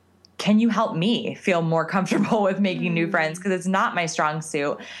 like, can you help me feel more comfortable with making new friends? Because it's not my strong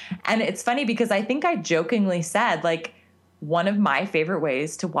suit. And it's funny because I think I jokingly said, like, one of my favorite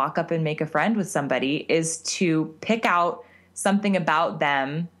ways to walk up and make a friend with somebody is to pick out something about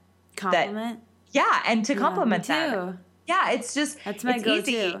them. Compliment? And to compliment them. Yeah, it's just that's my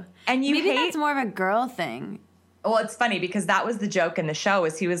go-to. Easy. And you maybe that's more of a girl thing. Well, it's funny because that was the joke in the show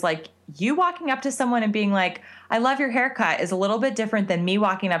is he was like, you walking up to someone and being like, I love your haircut is a little bit different than me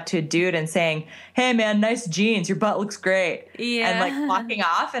walking up to a dude and saying, hey man, nice jeans. Your butt looks great. Yeah. And like walking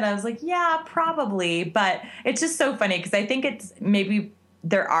off. And I was like, yeah, probably. But it's just so funny because I think it's maybe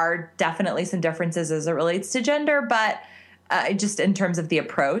there are definitely some differences as it relates to gender, but just in terms of the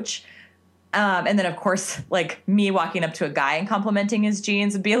approach. And then, of course, like me walking up to a guy and complimenting his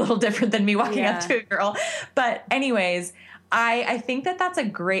jeans would be a little different than me walking up to a girl. But anyways, I think that that's a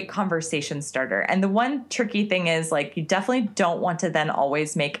great conversation starter. And the one tricky thing is like you definitely don't want to then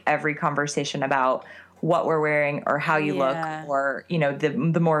always make every conversation about what we're wearing or how you look or, you know,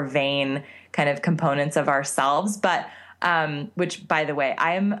 the more vain kind of components of ourselves. But which, by the way,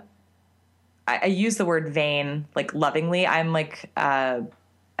 I use the word vain like lovingly. I'm like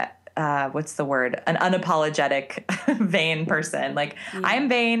what's the word? An unapologetic vain person. Like I am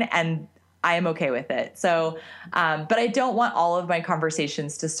vain and I am okay with it. So, but I don't want all of my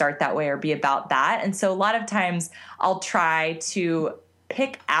conversations to start that way or be about that. And so a lot of times I'll try to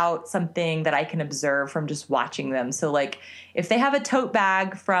pick out something that I can observe from just watching them. So like if they have a tote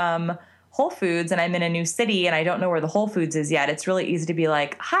bag from Whole Foods and I'm in a new city and I don't know where the Whole Foods is yet, it's really easy to be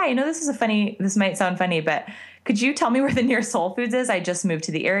like, hi, I know this might sound funny, but could you tell me where the nearest Whole Foods is? I just moved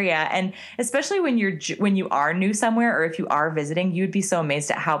to the area. And especially when you are new somewhere or if you are visiting, you'd be so amazed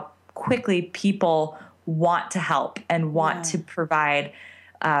at how quickly people want to help and want to provide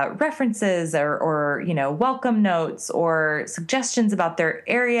references or, you know, welcome notes or suggestions about their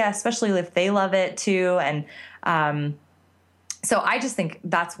area, especially if they love it too. And so I just think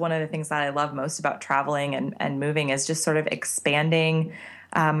that's one of the things that I love most about traveling and moving is just sort of expanding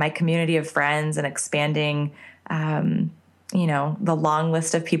my community of friends and expanding, you know, the long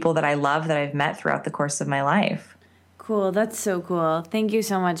list of people that I love that I've met throughout the course of my life. Cool. That's so cool. Thank you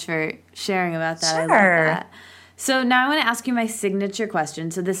so much for sharing about that. Sure. I love that. So now I want to ask you my signature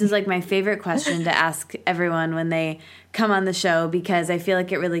question. So this is like my favorite question to ask everyone when they come on the show because I feel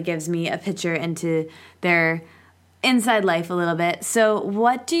like it really gives me a picture into their inside life a little bit. So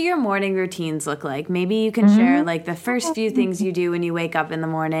what do your morning routines look like? Maybe you can share like the first few things you do when you wake up in the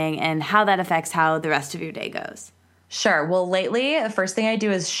morning and how that affects how the rest of your day goes. Sure. Well, lately, the first thing I do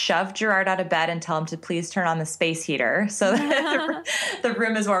is shove Gerard out of bed and tell him to please turn on the space heater so that the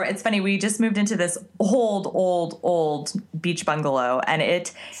room is warm. It's funny. We just moved into this old beach bungalow, and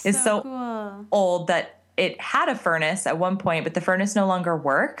it is so cool. old that it had a furnace at one point, but the furnace no longer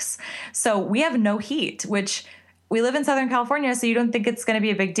works. So we have no heat, which we live in Southern California, so you don't think it's going to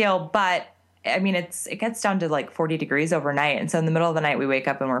be a big deal. But I mean, it gets down to like 40 degrees overnight. And so in the middle of the night, we wake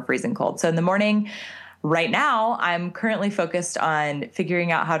up and we're freezing cold. So in the morning, right now, I'm currently focused on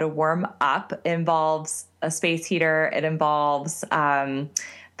figuring out how to warm up. It involves a space heater. It involves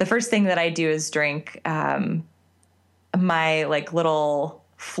the first thing that I do is drink my like little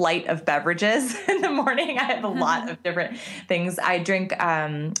flight of beverages in the morning. I have a lot of different things. I drink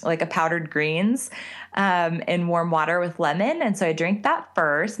like a powdered greens in warm water with lemon. And so I drink that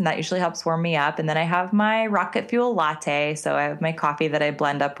first, and that usually helps warm me up. And then I have my Rocket Fuel latte. So I have my coffee that I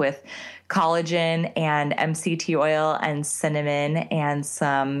blend up with collagen and MCT oil and cinnamon and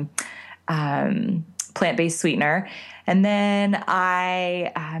some plant-based sweetener. And then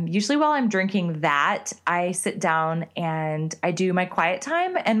I, usually while I'm drinking that, I sit down and I do my quiet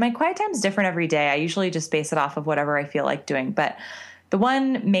time. And my quiet time is different every day. I usually just base it off of whatever I feel like doing. But the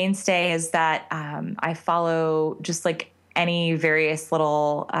one mainstay is that I follow just like any various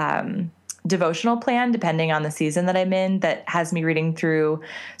little devotional plan, depending on the season that I'm in, that has me reading through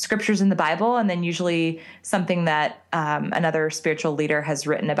scriptures in the Bible, and then usually something that another spiritual leader has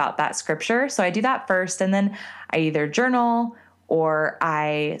written about that scripture. So I do that first, and then I either journal or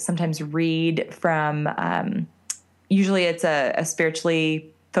I sometimes read from, usually it's a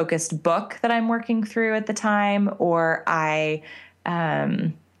spiritually focused book that I'm working through at the time, or I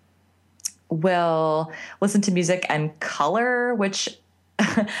will listen to music and color, which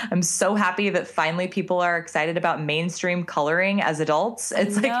I'm so happy that finally people are excited about mainstream coloring as adults.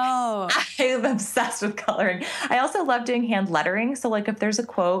 It's like, I'm obsessed with coloring. I also love doing hand lettering. So like if there's a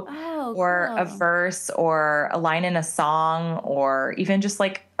quote or a verse or a line in a song, or even just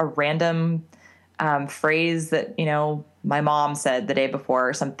like a random phrase that, you know, my mom said the day before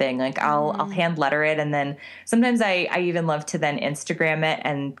or something, like I'll hand letter it. And then sometimes I even love to then Instagram it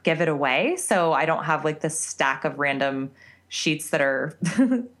and give it away. So I don't have like this stack of random sheets that are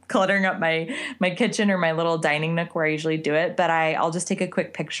cluttering up my kitchen or my little dining nook where I usually do it. But I'll just take a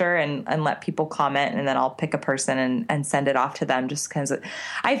quick picture and let people comment, and then I'll pick a person and send it off to them, just because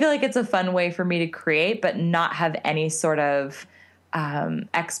I feel like it's a fun way for me to create, but not have any sort of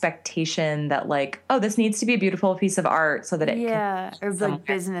expectation that like, oh, this needs to be a beautiful piece of art so that it can or like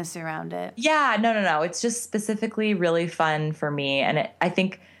business around it. Yeah, no. It's just specifically really fun for me. And I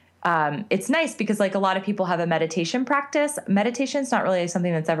think it's nice because like a lot of people have a meditation practice. Meditation's not really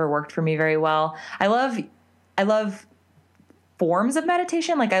something that's ever worked for me very well. I love forms of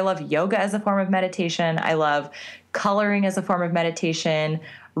meditation. Like I love yoga as a form of meditation. I love coloring as a form of meditation.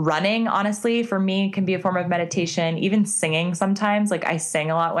 Running, honestly, for me can be a form of meditation. Even singing sometimes. Like I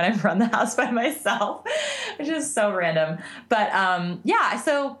sing a lot when I run the house by myself, which is so random. But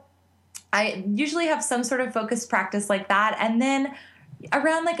so I usually have some sort of focused practice like that. And then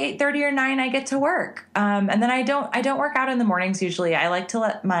around like 8:30 or 9, I get to work. And then I don't work out in the mornings usually. I like to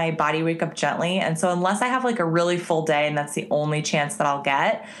let my body wake up gently. And so unless I have like a really full day and that's the only chance that I'll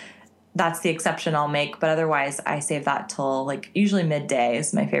get, that's the exception I'll make. But otherwise I save that till like usually midday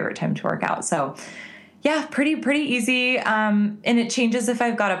is my favorite time to work out. So yeah, pretty easy. And it changes if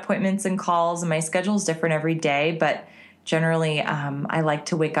I've got appointments and calls, and my schedule is different every day. But generally, I like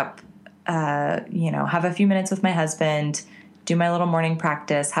to wake up, have a few minutes with my husband, do my little morning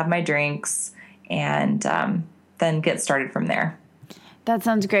practice, have my drinks, and then get started from there. That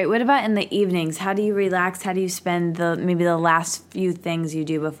sounds great. What about in the evenings? How do you relax? How do you spend maybe the last few things you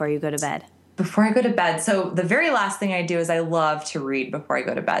do before you go to bed? Before I go to bed, so the very last thing I do is I love to read before I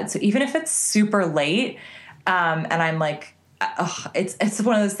go to bed. So even if it's super late, and I'm like, it's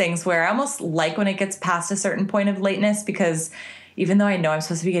one of those things where I almost like when it gets past a certain point of lateness, because even though I know I'm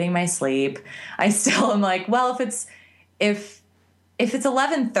supposed to be getting my sleep, I still am like, well, if it's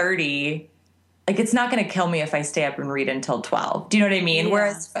 11:30. Like, it's not going to kill me if I stay up and read until 12. Do you know what I mean? Yeah.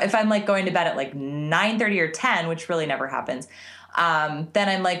 Whereas if I'm like going to bed at like 9:30 or 10, which really never happens, then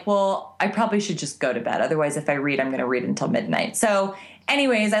I'm like, well, I probably should just go to bed. Otherwise, if I read, I'm going to read until midnight. So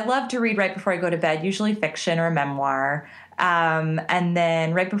anyways, I love to read right before I go to bed, usually fiction or a memoir. And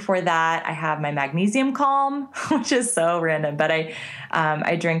then right before that, I have my magnesium calm, which is so random, but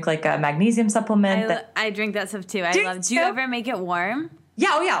I drink like a magnesium supplement. I drink that stuff too. Do you ever make it warm?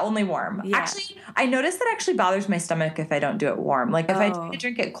 Yeah, only warm. Yeah. Actually, I noticed that actually bothers my stomach if I don't do it warm. Like if I try to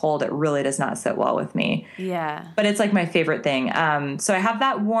drink it cold, it really does not sit well with me. Yeah. But it's like my favorite thing. So I have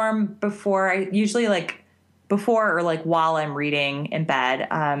that warm before or like while I'm reading in bed.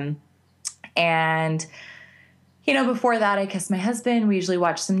 And before that, I kiss my husband. We usually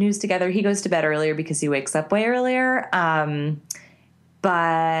watch some news together. He goes to bed earlier because he wakes up way earlier.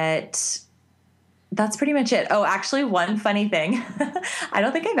 But that's pretty much it. Oh, actually, one funny thing. I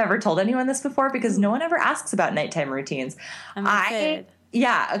don't think I've ever told anyone this before because no one ever asks about nighttime routines. I'm excited.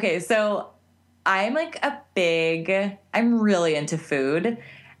 Yeah. Okay. So I'm really into food.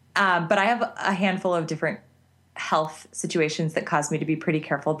 But I have a handful of different health situations that cause me to be pretty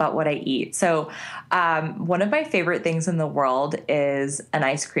careful about what I eat. So one of my favorite things in the world is an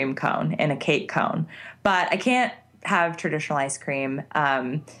ice cream cone and a cake cone. But I can't have traditional ice cream.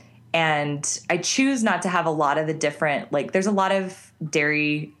 And I choose not to have a lot of the different, like there's a lot of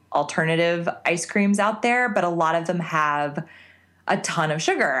dairy alternative ice creams out there, but a lot of them have a ton of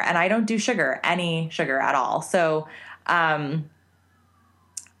sugar, and I don't do any sugar at all. So I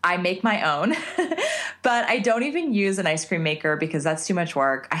make my own, but I don't even use an ice cream maker because that's too much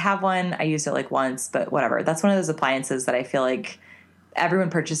work. I have one. I used it like once, but whatever. That's one of those appliances that I feel like everyone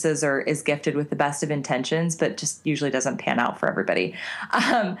purchases or is gifted with the best of intentions, but just usually doesn't pan out for everybody.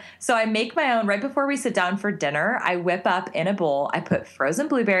 So I make my own right before we sit down for dinner. I whip up in a bowl. I put frozen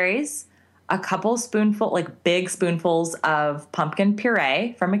blueberries, a couple big spoonfuls of pumpkin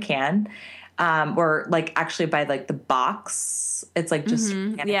puree from a can, or like actually by like the box. It's like just I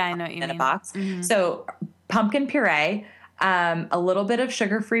know what you mean. In a box. Mm-hmm. So pumpkin puree, a little bit of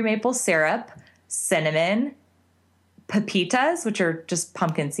sugar-free maple syrup, cinnamon, pepitas, which are just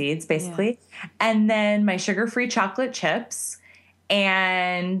pumpkin seeds, basically, and then my sugar-free chocolate chips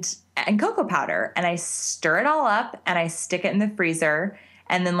and cocoa powder. And I stir it all up and I stick it in the freezer.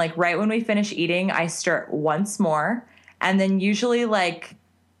 And then like right when we finish eating, I stir it once more. And then usually like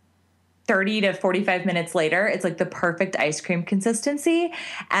 30 to 45 minutes later, it's like the perfect ice cream consistency.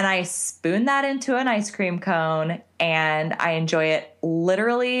 And I spoon that into an ice cream cone and I enjoy it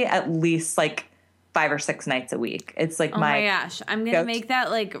literally at least like 5 or 6 nights a week. It's like my gosh. I'm going to make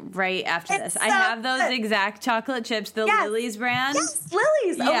that like right after this. I have those exact chocolate chips, the Lily's brand. Yes,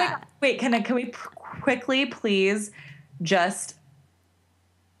 Lily's. Yeah. Oh my God. Wait, can we quickly please just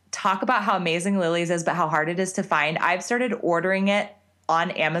talk about how amazing Lily's is, but how hard it is to find. I've started ordering it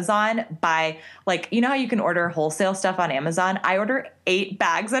on Amazon by like, you know how you can order wholesale stuff on Amazon? I order 8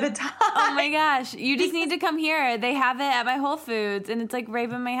 bags at a time. Oh my gosh. You just need to come here. They have it at my Whole Foods and it's like right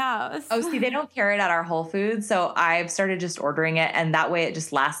in my house. Oh, see, they don't carry it at our Whole Foods. So I've started just ordering it and that way it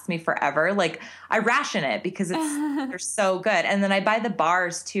just lasts me forever. Like I ration it because they're so good. And then I buy the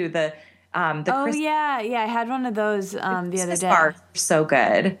bars too. The yeah. I had one of those the other day. Bars are so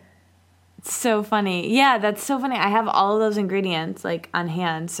good. So funny. Yeah, that's so funny. I have all of those ingredients like on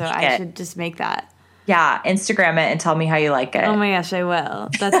hand, so I should just make that. Yeah, Instagram it and tell me how you like it. Oh my gosh, I will.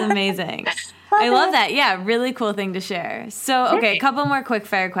 That's amazing. I love that. Yeah, really cool thing to share. So, okay, a couple more quick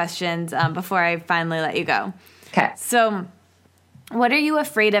fire questions before I finally let you go. Okay. So, what are you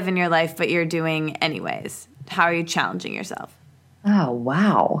afraid of in your life but you're doing anyways? How are you challenging yourself? Oh,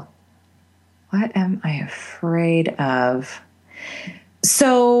 wow. What am I afraid of?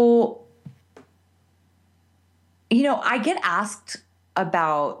 So, you know, I get asked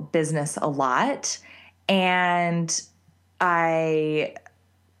about business a lot, and I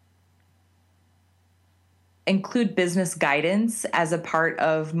include business guidance as a part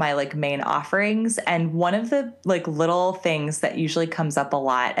of my like main offerings. And one of the like little things that usually comes up a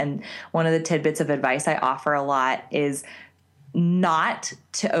lot, and one of the tidbits of advice I offer a lot is not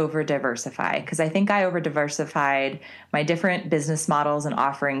to over diversify, because I think I over diversified my different business models and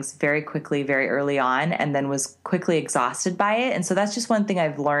offerings very quickly, very early on, and then was quickly exhausted by it. And so that's just one thing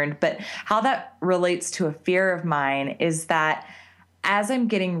I've learned. But how that relates to a fear of mine is that as I'm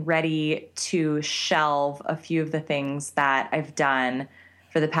getting ready to shelve a few of the things that I've done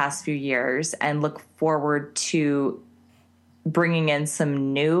for the past few years and look forward to bringing in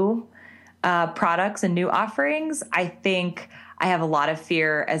some new products and new offerings, I think I have a lot of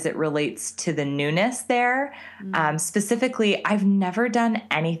fear as it relates to the newness there. Specifically, I've never done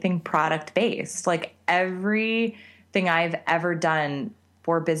anything product based. Like everything I've ever done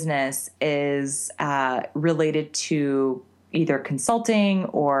for business is related to either consulting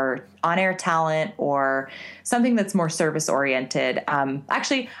or on-air talent or something that's more service-oriented.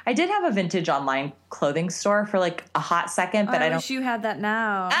 Actually, I did have a vintage online clothing store for like a hot second, but I don't. Wish you had that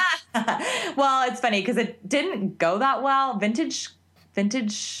now. Well, it's funny because it didn't go that well. Vintage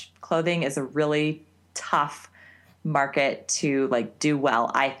clothing is a really tough market to like do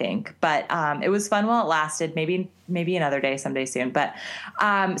well, I think. But it was fun while it lasted. Maybe another day, someday soon. But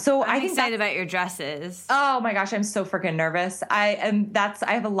so I'm I think excited about your dresses. Oh my gosh, I'm so freaking nervous. I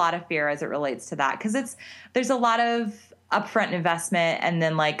have a lot of fear as it relates to that because there's a lot of upfront investment, and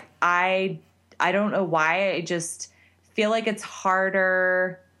then like I don't know why, I just feel like it's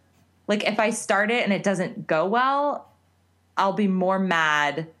harder. Like if I start it and it doesn't go well, I'll be more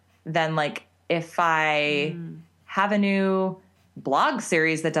mad than like if I have a new blog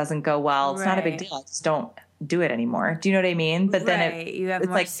series that doesn't go well. It's not a big deal. I just don't do it anymore. Do you know what I mean? But then you have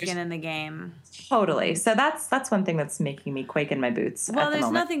more like skin in the game. Totally. So that's one thing that's making me quake in my boots. Well,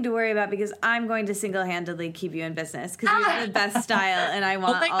 there's nothing to worry about because I'm going to single-handedly keep you in business because you have the best style, and I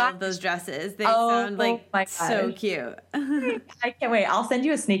want all of those dresses. They sound like so cute. I can't wait. I'll send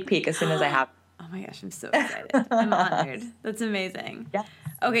you a sneak peek as soon as I have. Oh my gosh, I'm so excited. I'm honored. That's amazing. Yeah.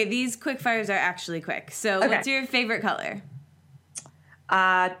 Okay, these quick fires are actually quick. So what's your favorite color?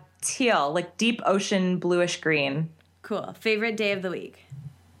 Teal, like deep ocean bluish green. Cool. Favorite day of the week?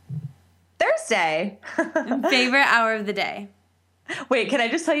 Thursday. Favorite hour of the day? Wait, can I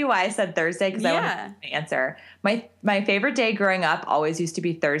just tell you why I said Thursday? Because I want to answer. My favorite day growing up always used to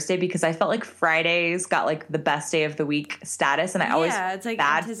be Thursday because I felt like Fridays got like the best day of the week status, and I always it's like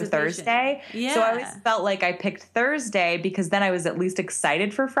bad for Thursday. Yeah. So I always felt like I picked Thursday because then I was at least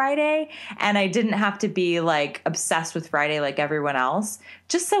excited for Friday, and I didn't have to be like obsessed with Friday like everyone else.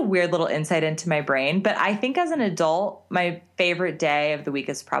 Just a weird little insight into my brain. But I think as an adult, my favorite day of the week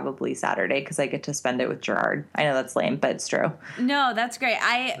is probably Saturday because I get to spend it with Gerard. I know that's lame, but it's true. No, that's great.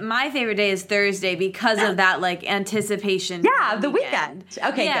 My favorite day is Thursday because of that like anticipation. Yeah, the weekend.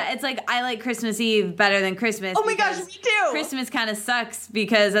 Okay, yeah, good. It's like I like Christmas Eve better than Christmas. Oh my gosh, me too. Christmas kind of sucks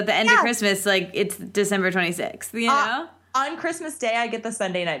because at the end of Christmas, like it's December 26th. You know. On Christmas Day, I get the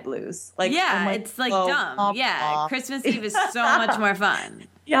Sunday night blues. Like, it's like dumb. Christmas Eve is so much more fun.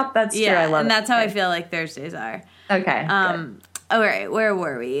 Yep, that's true. I love it. And that's how I feel like Thursdays are. Okay. All right, where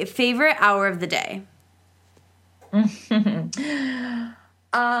were we? Favorite hour of the day?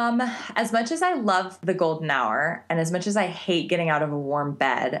 As much as I love the golden hour, and as much as I hate getting out of a warm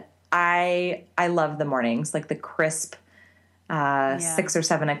bed, I love the mornings, like the crisp 6 or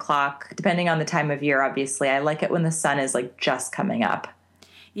 7 o'clock, depending on the time of year, obviously. I like it when the sun is like just coming up.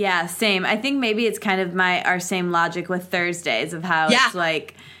 Yeah, same. I think maybe it's kind of our same logic with Thursdays of how it's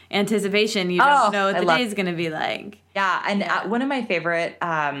like anticipation. You don't know what the day is going to be like. Yeah, and one of my favorite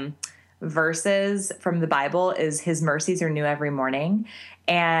verses from the Bible is His mercies are new every morning.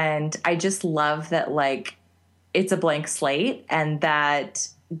 And I just love that, like, it's a blank slate and that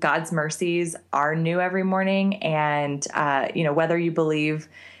God's mercies are new every morning. And, whether you believe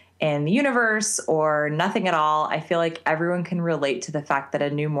in the universe or nothing at all, I feel like everyone can relate to the fact that a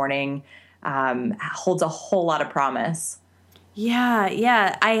new morning holds a whole lot of promise.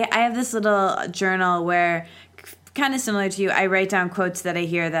 Yeah. I have this little journal where, kind of similar to you, I write down quotes that I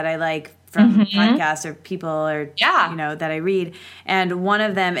hear that I like from podcasts or people or, that I read. And one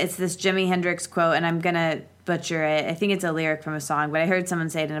of them, it's this Jimi Hendrix quote, and I'm going to butcher it. I think it's a lyric from a song, but I heard someone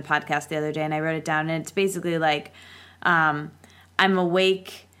say it in a podcast the other day, and I wrote it down. And it's basically like, I'm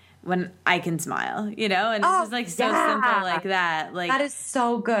awake when I can smile, and it's just like so simple like that. Like, that is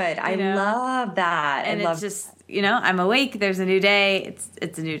so good. I love that. And it's just, I'm awake. There's a new day.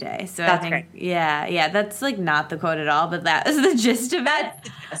 It's a new day. So that's I think, great. Yeah. That's like not the quote at all, but that is the gist of it.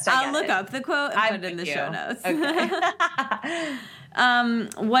 I'll look up the quote and put it in the show notes. Okay.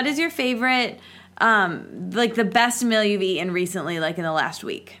 What is your favorite, like the best meal you've eaten recently, like in the last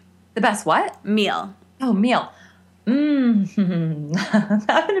week? The best what? Meal. Oh, meal.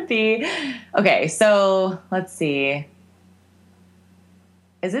 That would be okay. So let's see.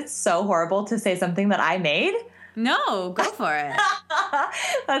 Is it so horrible to say something that I made? No, go for it.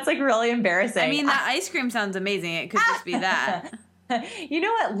 That's like really embarrassing. I mean, that ice cream sounds amazing. It could just be that. You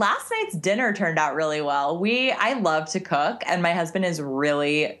know what? Last night's dinner turned out really well. I love to cook, and my husband is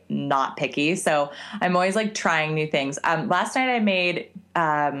really not picky, so I'm always like trying new things. Last night I made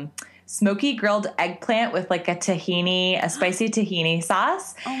smoky grilled eggplant with like a spicy tahini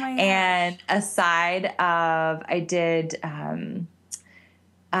sauce. Oh my gosh. And a side of, I did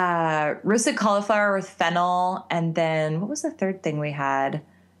roasted cauliflower with fennel. And then what was the third thing we had?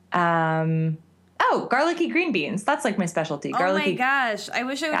 Garlicky green beans. That's like my specialty. Oh my gosh. I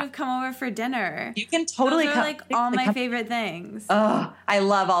wish I would have come over for dinner. You can totally Those are like all my favorite things. Oh, I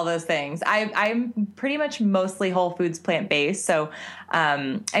love all those things. I'm pretty much mostly whole foods plant-based. So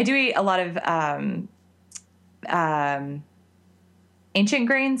I do eat a lot of ancient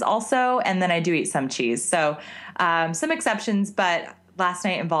grains also. And then I do eat some cheese. So some exceptions, but last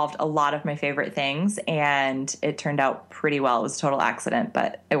night involved a lot of my favorite things, and it turned out pretty well. It was a total accident,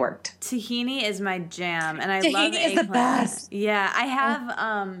 but it worked. Tahini is my jam, and I love eggplant. Tahini is the best. Yeah, I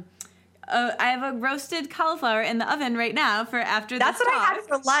have a roasted cauliflower in the oven right now for after this That's what I had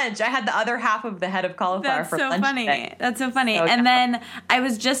for lunch. I had the other half of the head of cauliflower for lunch. That's so funny. And then I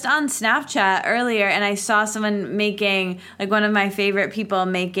was just on Snapchat earlier, and I saw someone making, like one of my favorite people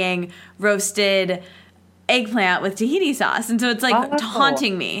making roasted eggplant with tahini sauce. And so it's like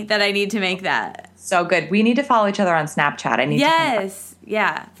taunting me that I need to make that. So good. We need to follow each other on Snapchat.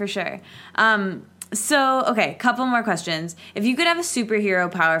 Yeah, for sure. So, okay, couple more questions. If you could have a superhero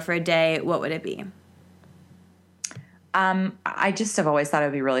power for a day, what would it be? I just have always thought it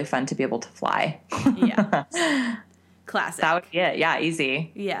would be really fun to be able to fly. Yeah. Classic. That would be it. Yeah,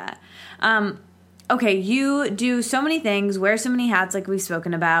 easy. Yeah. Okay, you do so many things, wear so many hats like we've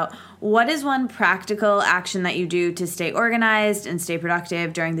spoken about. What is one practical action that you do to stay organized and stay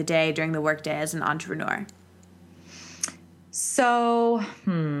productive during the day, during the workday as an entrepreneur? So,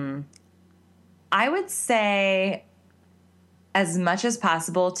 I would say as much as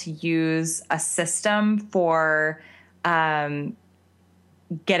possible to use a system for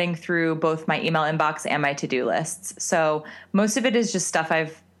getting through both my email inbox and my to-do lists. So most of it is just stuff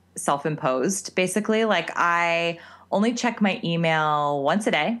I've self-imposed. Basically, like I only check my email once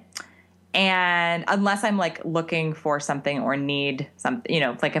a day. And unless I'm like looking for something or need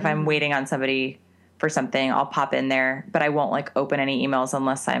something, like if I'm waiting on somebody for something, I'll pop in there, but I won't like open any emails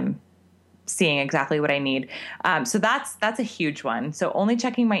unless I'm seeing exactly what I need. So that's a huge one. So only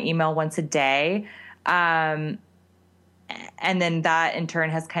checking my email once a day. And then that in turn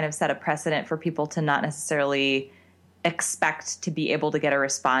has kind of set a precedent for people to not necessarily expect to be able to get a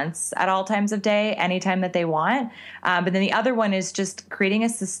response at all times of day, anytime that they want. But then the other one is just creating a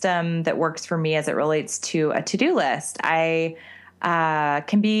system that works for me as it relates to a to-do list. I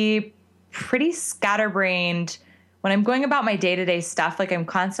can be pretty scatterbrained when I'm going about my day-to-day stuff. Like I'm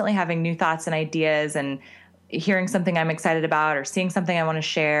constantly having new thoughts and ideas and hearing something I'm excited about or seeing something I want to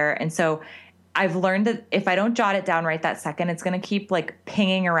share. And so I've learned that if I don't jot it down right that second, it's going to keep like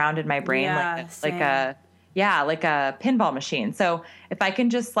pinging around in my brain like a pinball machine. So if I can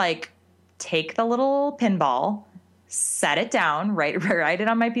just like take the little pinball, set it down, write it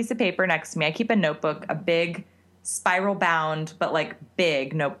on my piece of paper next to me. I keep a notebook, a big spiral bound, but like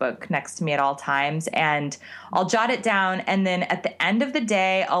big notebook next to me at all times. And I'll jot it down. And then at the end of the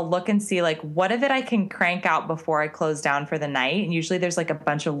day, I'll look and see like what of it I can crank out before I close down for the night. And usually there's like a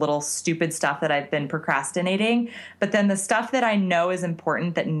bunch of little stupid stuff that I've been procrastinating. But then the stuff that I know is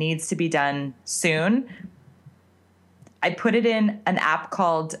important that needs to be done soon, I put it in an app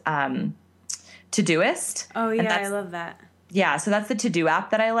called Todoist. Oh, yeah, I love that. Yeah, so that's the to-do app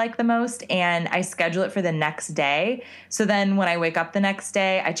that I like the most, and I schedule it for the next day. So then when I wake up the next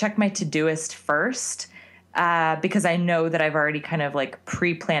day, I check my Todoist first because I know that I've already kind of like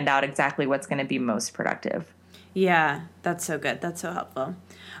pre-planned out exactly what's going to be most productive. Yeah, that's so good. That's so helpful.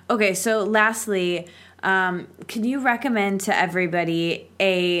 Okay, so lastly, can you recommend to everybody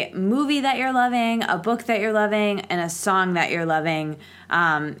a movie that you're loving, a book that you're loving, and a song that you're loving?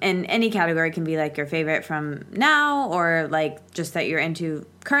 And any category can be like your favorite from now or like just that you're into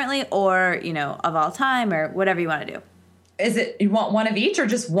currently or, you know, of all time or whatever you want to do. Is it, you want one of each or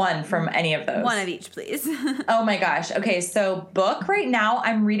just one from any of those? One of each, please. Oh my gosh. Okay, so book right now,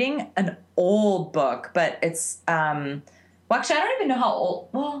 I'm reading an old book, but it's, well, actually, I don't even know how old,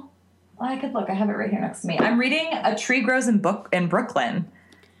 well, I could look. I have it right here next to me. I'm reading A Tree Grows in Brooklyn.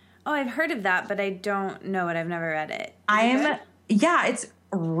 Oh, I've heard of that, but I don't know it. I've never read it. Yeah, it's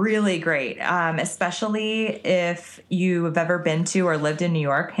really great, especially if you have ever been to or lived in New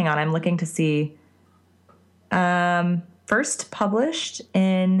York. Hang on, I'm looking to see. First published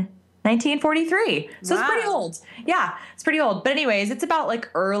in 1943. So It's pretty old. Yeah, it's pretty old. But anyways, it's about like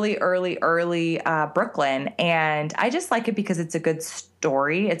early Brooklyn. And I just like it because it's a good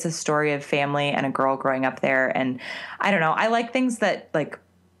story. It's a story of family and a girl growing up there. And I don't know. I like things that like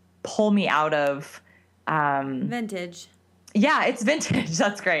pull me out of vintage. Yeah, it's vintage.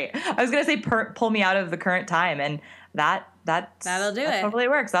 That's great. I was going to say pull me out of the current time. And that'll do it. Totally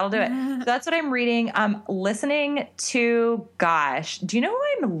works. That'll do it. So that's what I'm reading. Listening to, gosh, do you know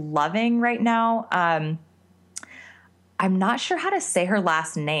who I'm loving right now? I'm not sure how to say her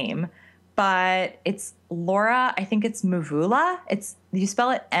last name, but it's Laura. I think it's Mvula. You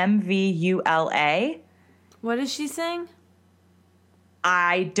spell it Mvula. What is she saying?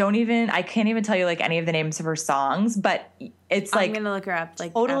 I can't even tell you like any of the names of her songs, but it's like, I'm going to look her up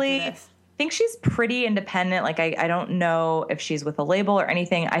like totally. After this. I think she's pretty independent. Like I don't know if she's with a label or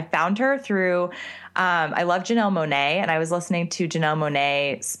anything. I found her through, I love Janelle Monáe, and I was listening to Janelle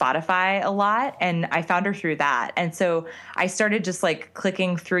Monáe Spotify a lot, and I found her through that. And so I started just like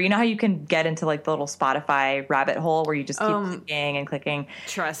clicking through, you know how you can get into like the little Spotify rabbit hole where you just keep clicking and clicking.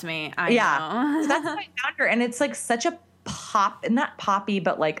 Trust me. I know. So that's how I found her. And it's like such a pop, not poppy,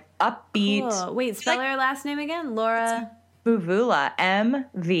 but like upbeat. Cool. Wait, spell her last name again? Laura Mvula,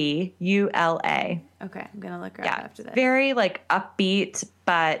 Mvula. Okay, I'm gonna look her up after that. Very like upbeat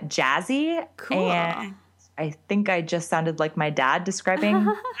but jazzy. Cool. And I think I just sounded like my dad describing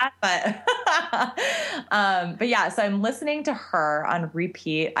that, but yeah. So I'm listening to her on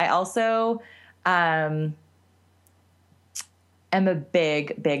repeat. I also am a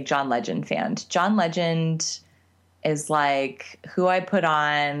big John Legend fan. John Legend is like who I put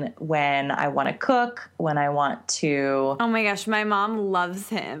on when I want to cook, when I want to. Oh my gosh, my mom loves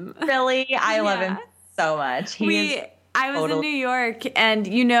him. Really? I love him so much. I was in New York, and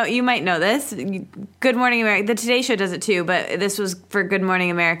you might know this. Good Morning America, the Today Show does it too, but this was for Good Morning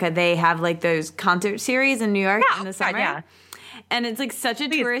America. They have like those concert series in New York in the summer. Yeah. And it's like such a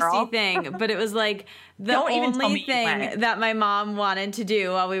touristy thing, but it was like the only thing that my mom wanted to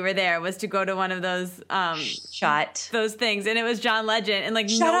do while we were there was to go to one of those those things, and it was John Legend, and like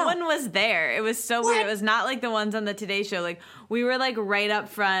no one was there. It was so weird. It was not like the ones on the Today Show. Like we were like right up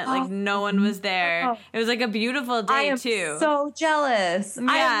front, like no one was there. It was like a beautiful day too. So jealous.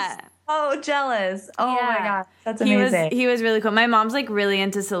 Yeah. Oh, jealous. Oh my gosh. That's amazing. He was really cool. My mom's like really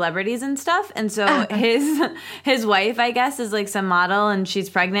into celebrities and stuff. And so his wife, I guess, is like some model, and she's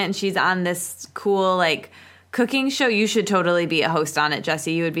pregnant, and she's on this cool like cooking show. You should totally be a host on it,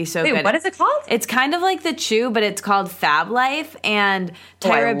 Jesse. You would be so good. What is it called? It's kind of like The Chew, but it's called Fab Life. And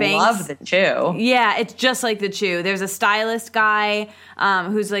Tyra Banks. I love The Chew. Yeah, it's just like The Chew. There's a stylist guy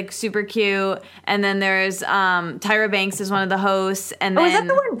who's like super cute. And then there's Tyra Banks is one of the hosts. And then, is that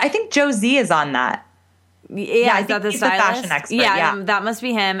the one? I think Josie is on that. Yeah, I think he's the fashion expert. Yeah, that must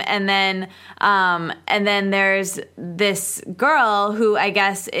be him. And then there's this girl who I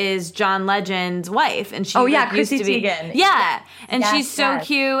guess is John Legend's wife, and she Chrissy Teigen. Yeah, and she's so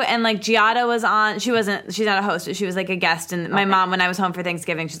cute. And like Giada was on. She's not a host, but she was like a guest. And my mom, when I was home for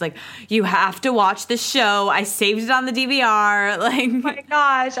Thanksgiving, she's like, "You have to watch this show. I saved it on the DVR." Like, oh my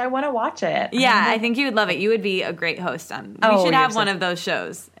gosh, I want to watch it. Yeah, I think you would love it. You would be a great host on. We should have one of those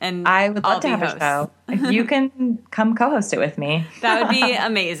shows, and I would love to have a show. You can come co-host it with me. That would be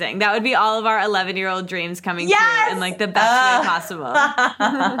amazing. That would be all of our 11-year-old dreams coming true in like the best way possible.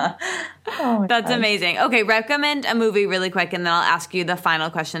 Oh, That's amazing. Okay, recommend a movie really quick, and then I'll ask you the final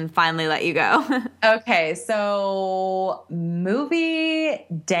question, finally let you go. Okay, so movie,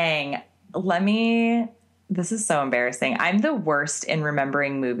 dang. This is so embarrassing. I'm the worst in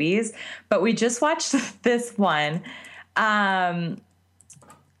remembering movies, but we just watched this one. I'm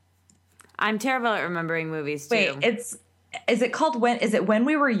terrible at remembering movies too. Wait, is it called When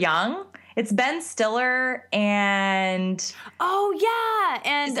We Were Young? It's Ben Stiller and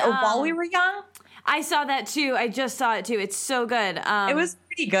While We Were Young? I saw that too. I just saw it too. It's so good. It was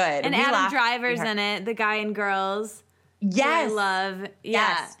pretty good. And Adam Driver's in it, the guy in Girls. Yes. Who I love.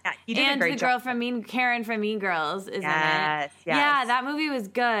 Yes. Yeah, he did a great job. And the girl Karen from Mean Girls is in it. Yes. Yeah, that movie was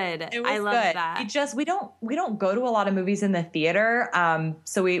good. I loved that. We don't go to a lot of movies in the theater.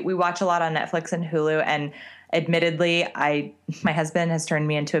 So we watch a lot on Netflix and Hulu, and admittedly, my husband has turned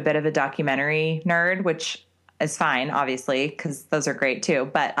me into a bit of a documentary nerd, which is fine, obviously, because those are great too.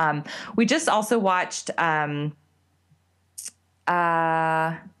 But we just also watched Master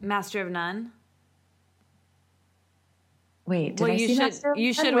of None. Wait, did I see Master of None?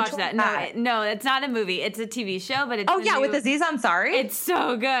 You should watch that. No, it's not a movie. It's a TV show, but it's with Aziz Ansari. It's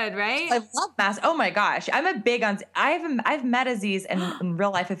so good, right? I love Master. Oh my gosh, I'm a big on. I've met Aziz in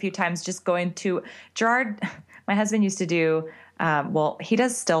real life a few times. Just going to Gerard. My husband used to do. Well, he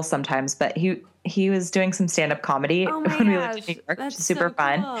does still sometimes, but he was doing some stand-up comedy when we lived in New York, which is super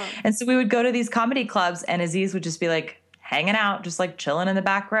fun. Cool. And so we would go to these comedy clubs, and Aziz would just be like hanging out, just like chilling in the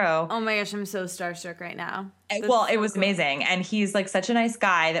back row. Oh my gosh, I'm so starstruck right now. It was amazing. And he's like such a nice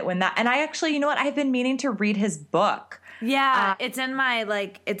guy and I actually, you know what? I've been meaning to read his book. Yeah, it's in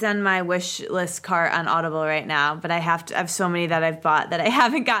my wish list cart on Audible right now, but I have so many that I've bought that I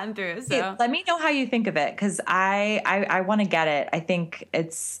haven't gotten through. So hey, let me know how you think of it, because I want to get it. I think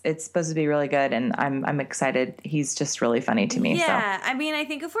it's supposed to be really good, and I'm excited. He's just really funny to me. Yeah, so. I mean, I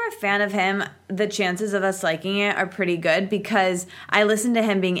think if we're a fan of him, the chances of us liking it are pretty good, because I listened to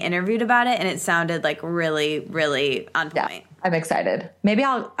him being interviewed about it, and it sounded like really, really on point. Yeah. I'm excited. Maybe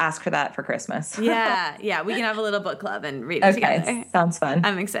I'll ask for that for Christmas. Yeah. We can have a little book club and read it together. Sounds fun.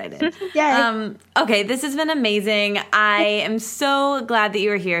 I'm excited. Yay. Okay, this has been amazing. I am so glad that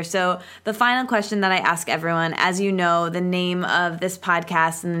you were here. So the final question that I ask everyone, as you know, the name of this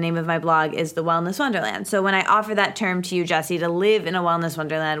podcast and the name of my blog is The Wellness Wonderland. So when I offer that term to you, Jessie, to live in a wellness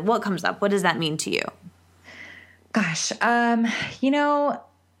wonderland, what comes up? What does that mean to you? Gosh,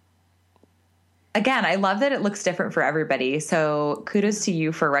 again, I love that it looks different for everybody. So kudos to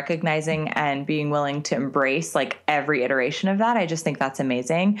you for recognizing and being willing to embrace like every iteration of that. I just think that's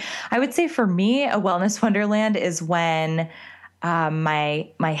amazing. I would say for me, a wellness wonderland is when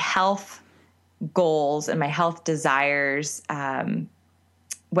my health goals and my health desires,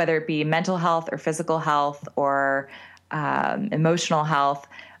 whether it be mental health or physical health or emotional health,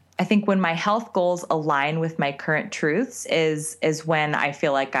 I think when my health goals align with my current truths is when I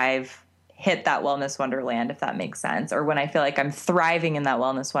feel like I've hit that wellness wonderland, if that makes sense, or when I feel like I'm thriving in that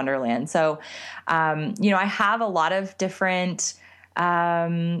wellness wonderland. So, I have a lot of different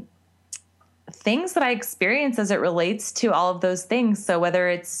things that I experience as it relates to all of those things. So whether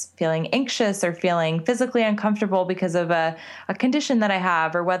it's feeling anxious or feeling physically uncomfortable because of a condition that I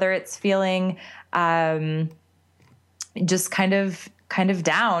have, or whether it's feeling just kind of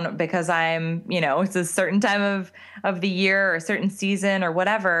down because I'm, it's a certain time of the year or a certain season or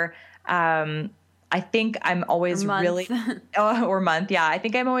whatever. I think I'm always really, or month. Yeah. I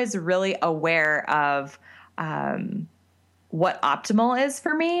think I'm always really aware of, what optimal is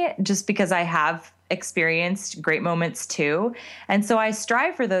for me, just because I have experienced great moments too. And so I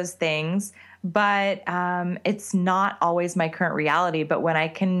strive for those things, but, it's not always my current reality. But when I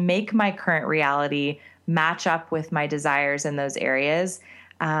can make my current reality match up with my desires in those areas,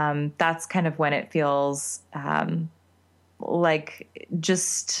 that's kind of when it feels, like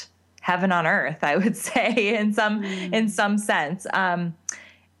just heaven on earth, I would say, in some sense.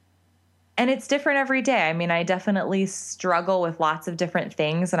 And it's different every day. I mean, I definitely struggle with lots of different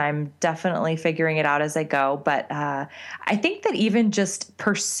things, and I'm definitely figuring it out as I go. But I think that even just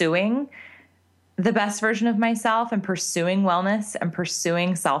pursuing the best version of myself and pursuing wellness and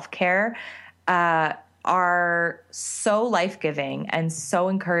pursuing self-care are so life-giving and so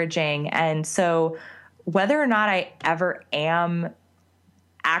encouraging. And so whether or not I ever am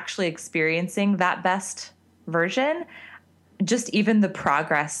actually experiencing that best version, just even the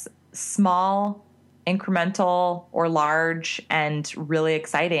progress, small, incremental, or large, and really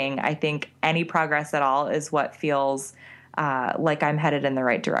exciting, I think any progress at all is what feels like I'm headed in the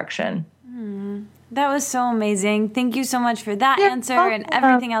right direction. That was so amazing. Thank you so much for that answer and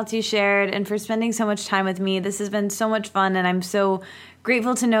everything else you shared and for spending so much time with me. This has been so much fun, and I'm so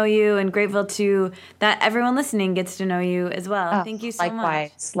grateful to know you and grateful to that everyone listening gets to know you as well. Thank you so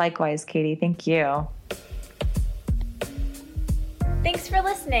much. Likewise, Katie. Thank you. Thanks for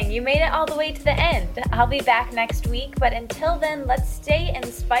listening. You made it all the way to the end. I'll be back next week, but until then, let's stay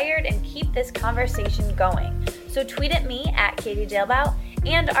inspired and keep this conversation going. So tweet at me at Katie Dalebout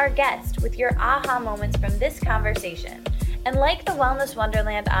and our guest with your aha moments from this conversation. And like the Wellness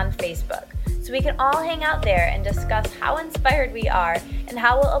Wonderland on Facebook, so we can all hang out there and discuss how inspired we are and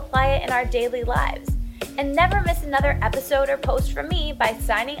how we'll apply it in our daily lives. And never miss another episode or post from me by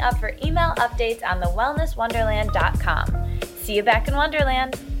signing up for email updates on thewellnesswonderland.com. See you back in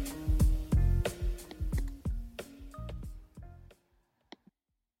Wonderland.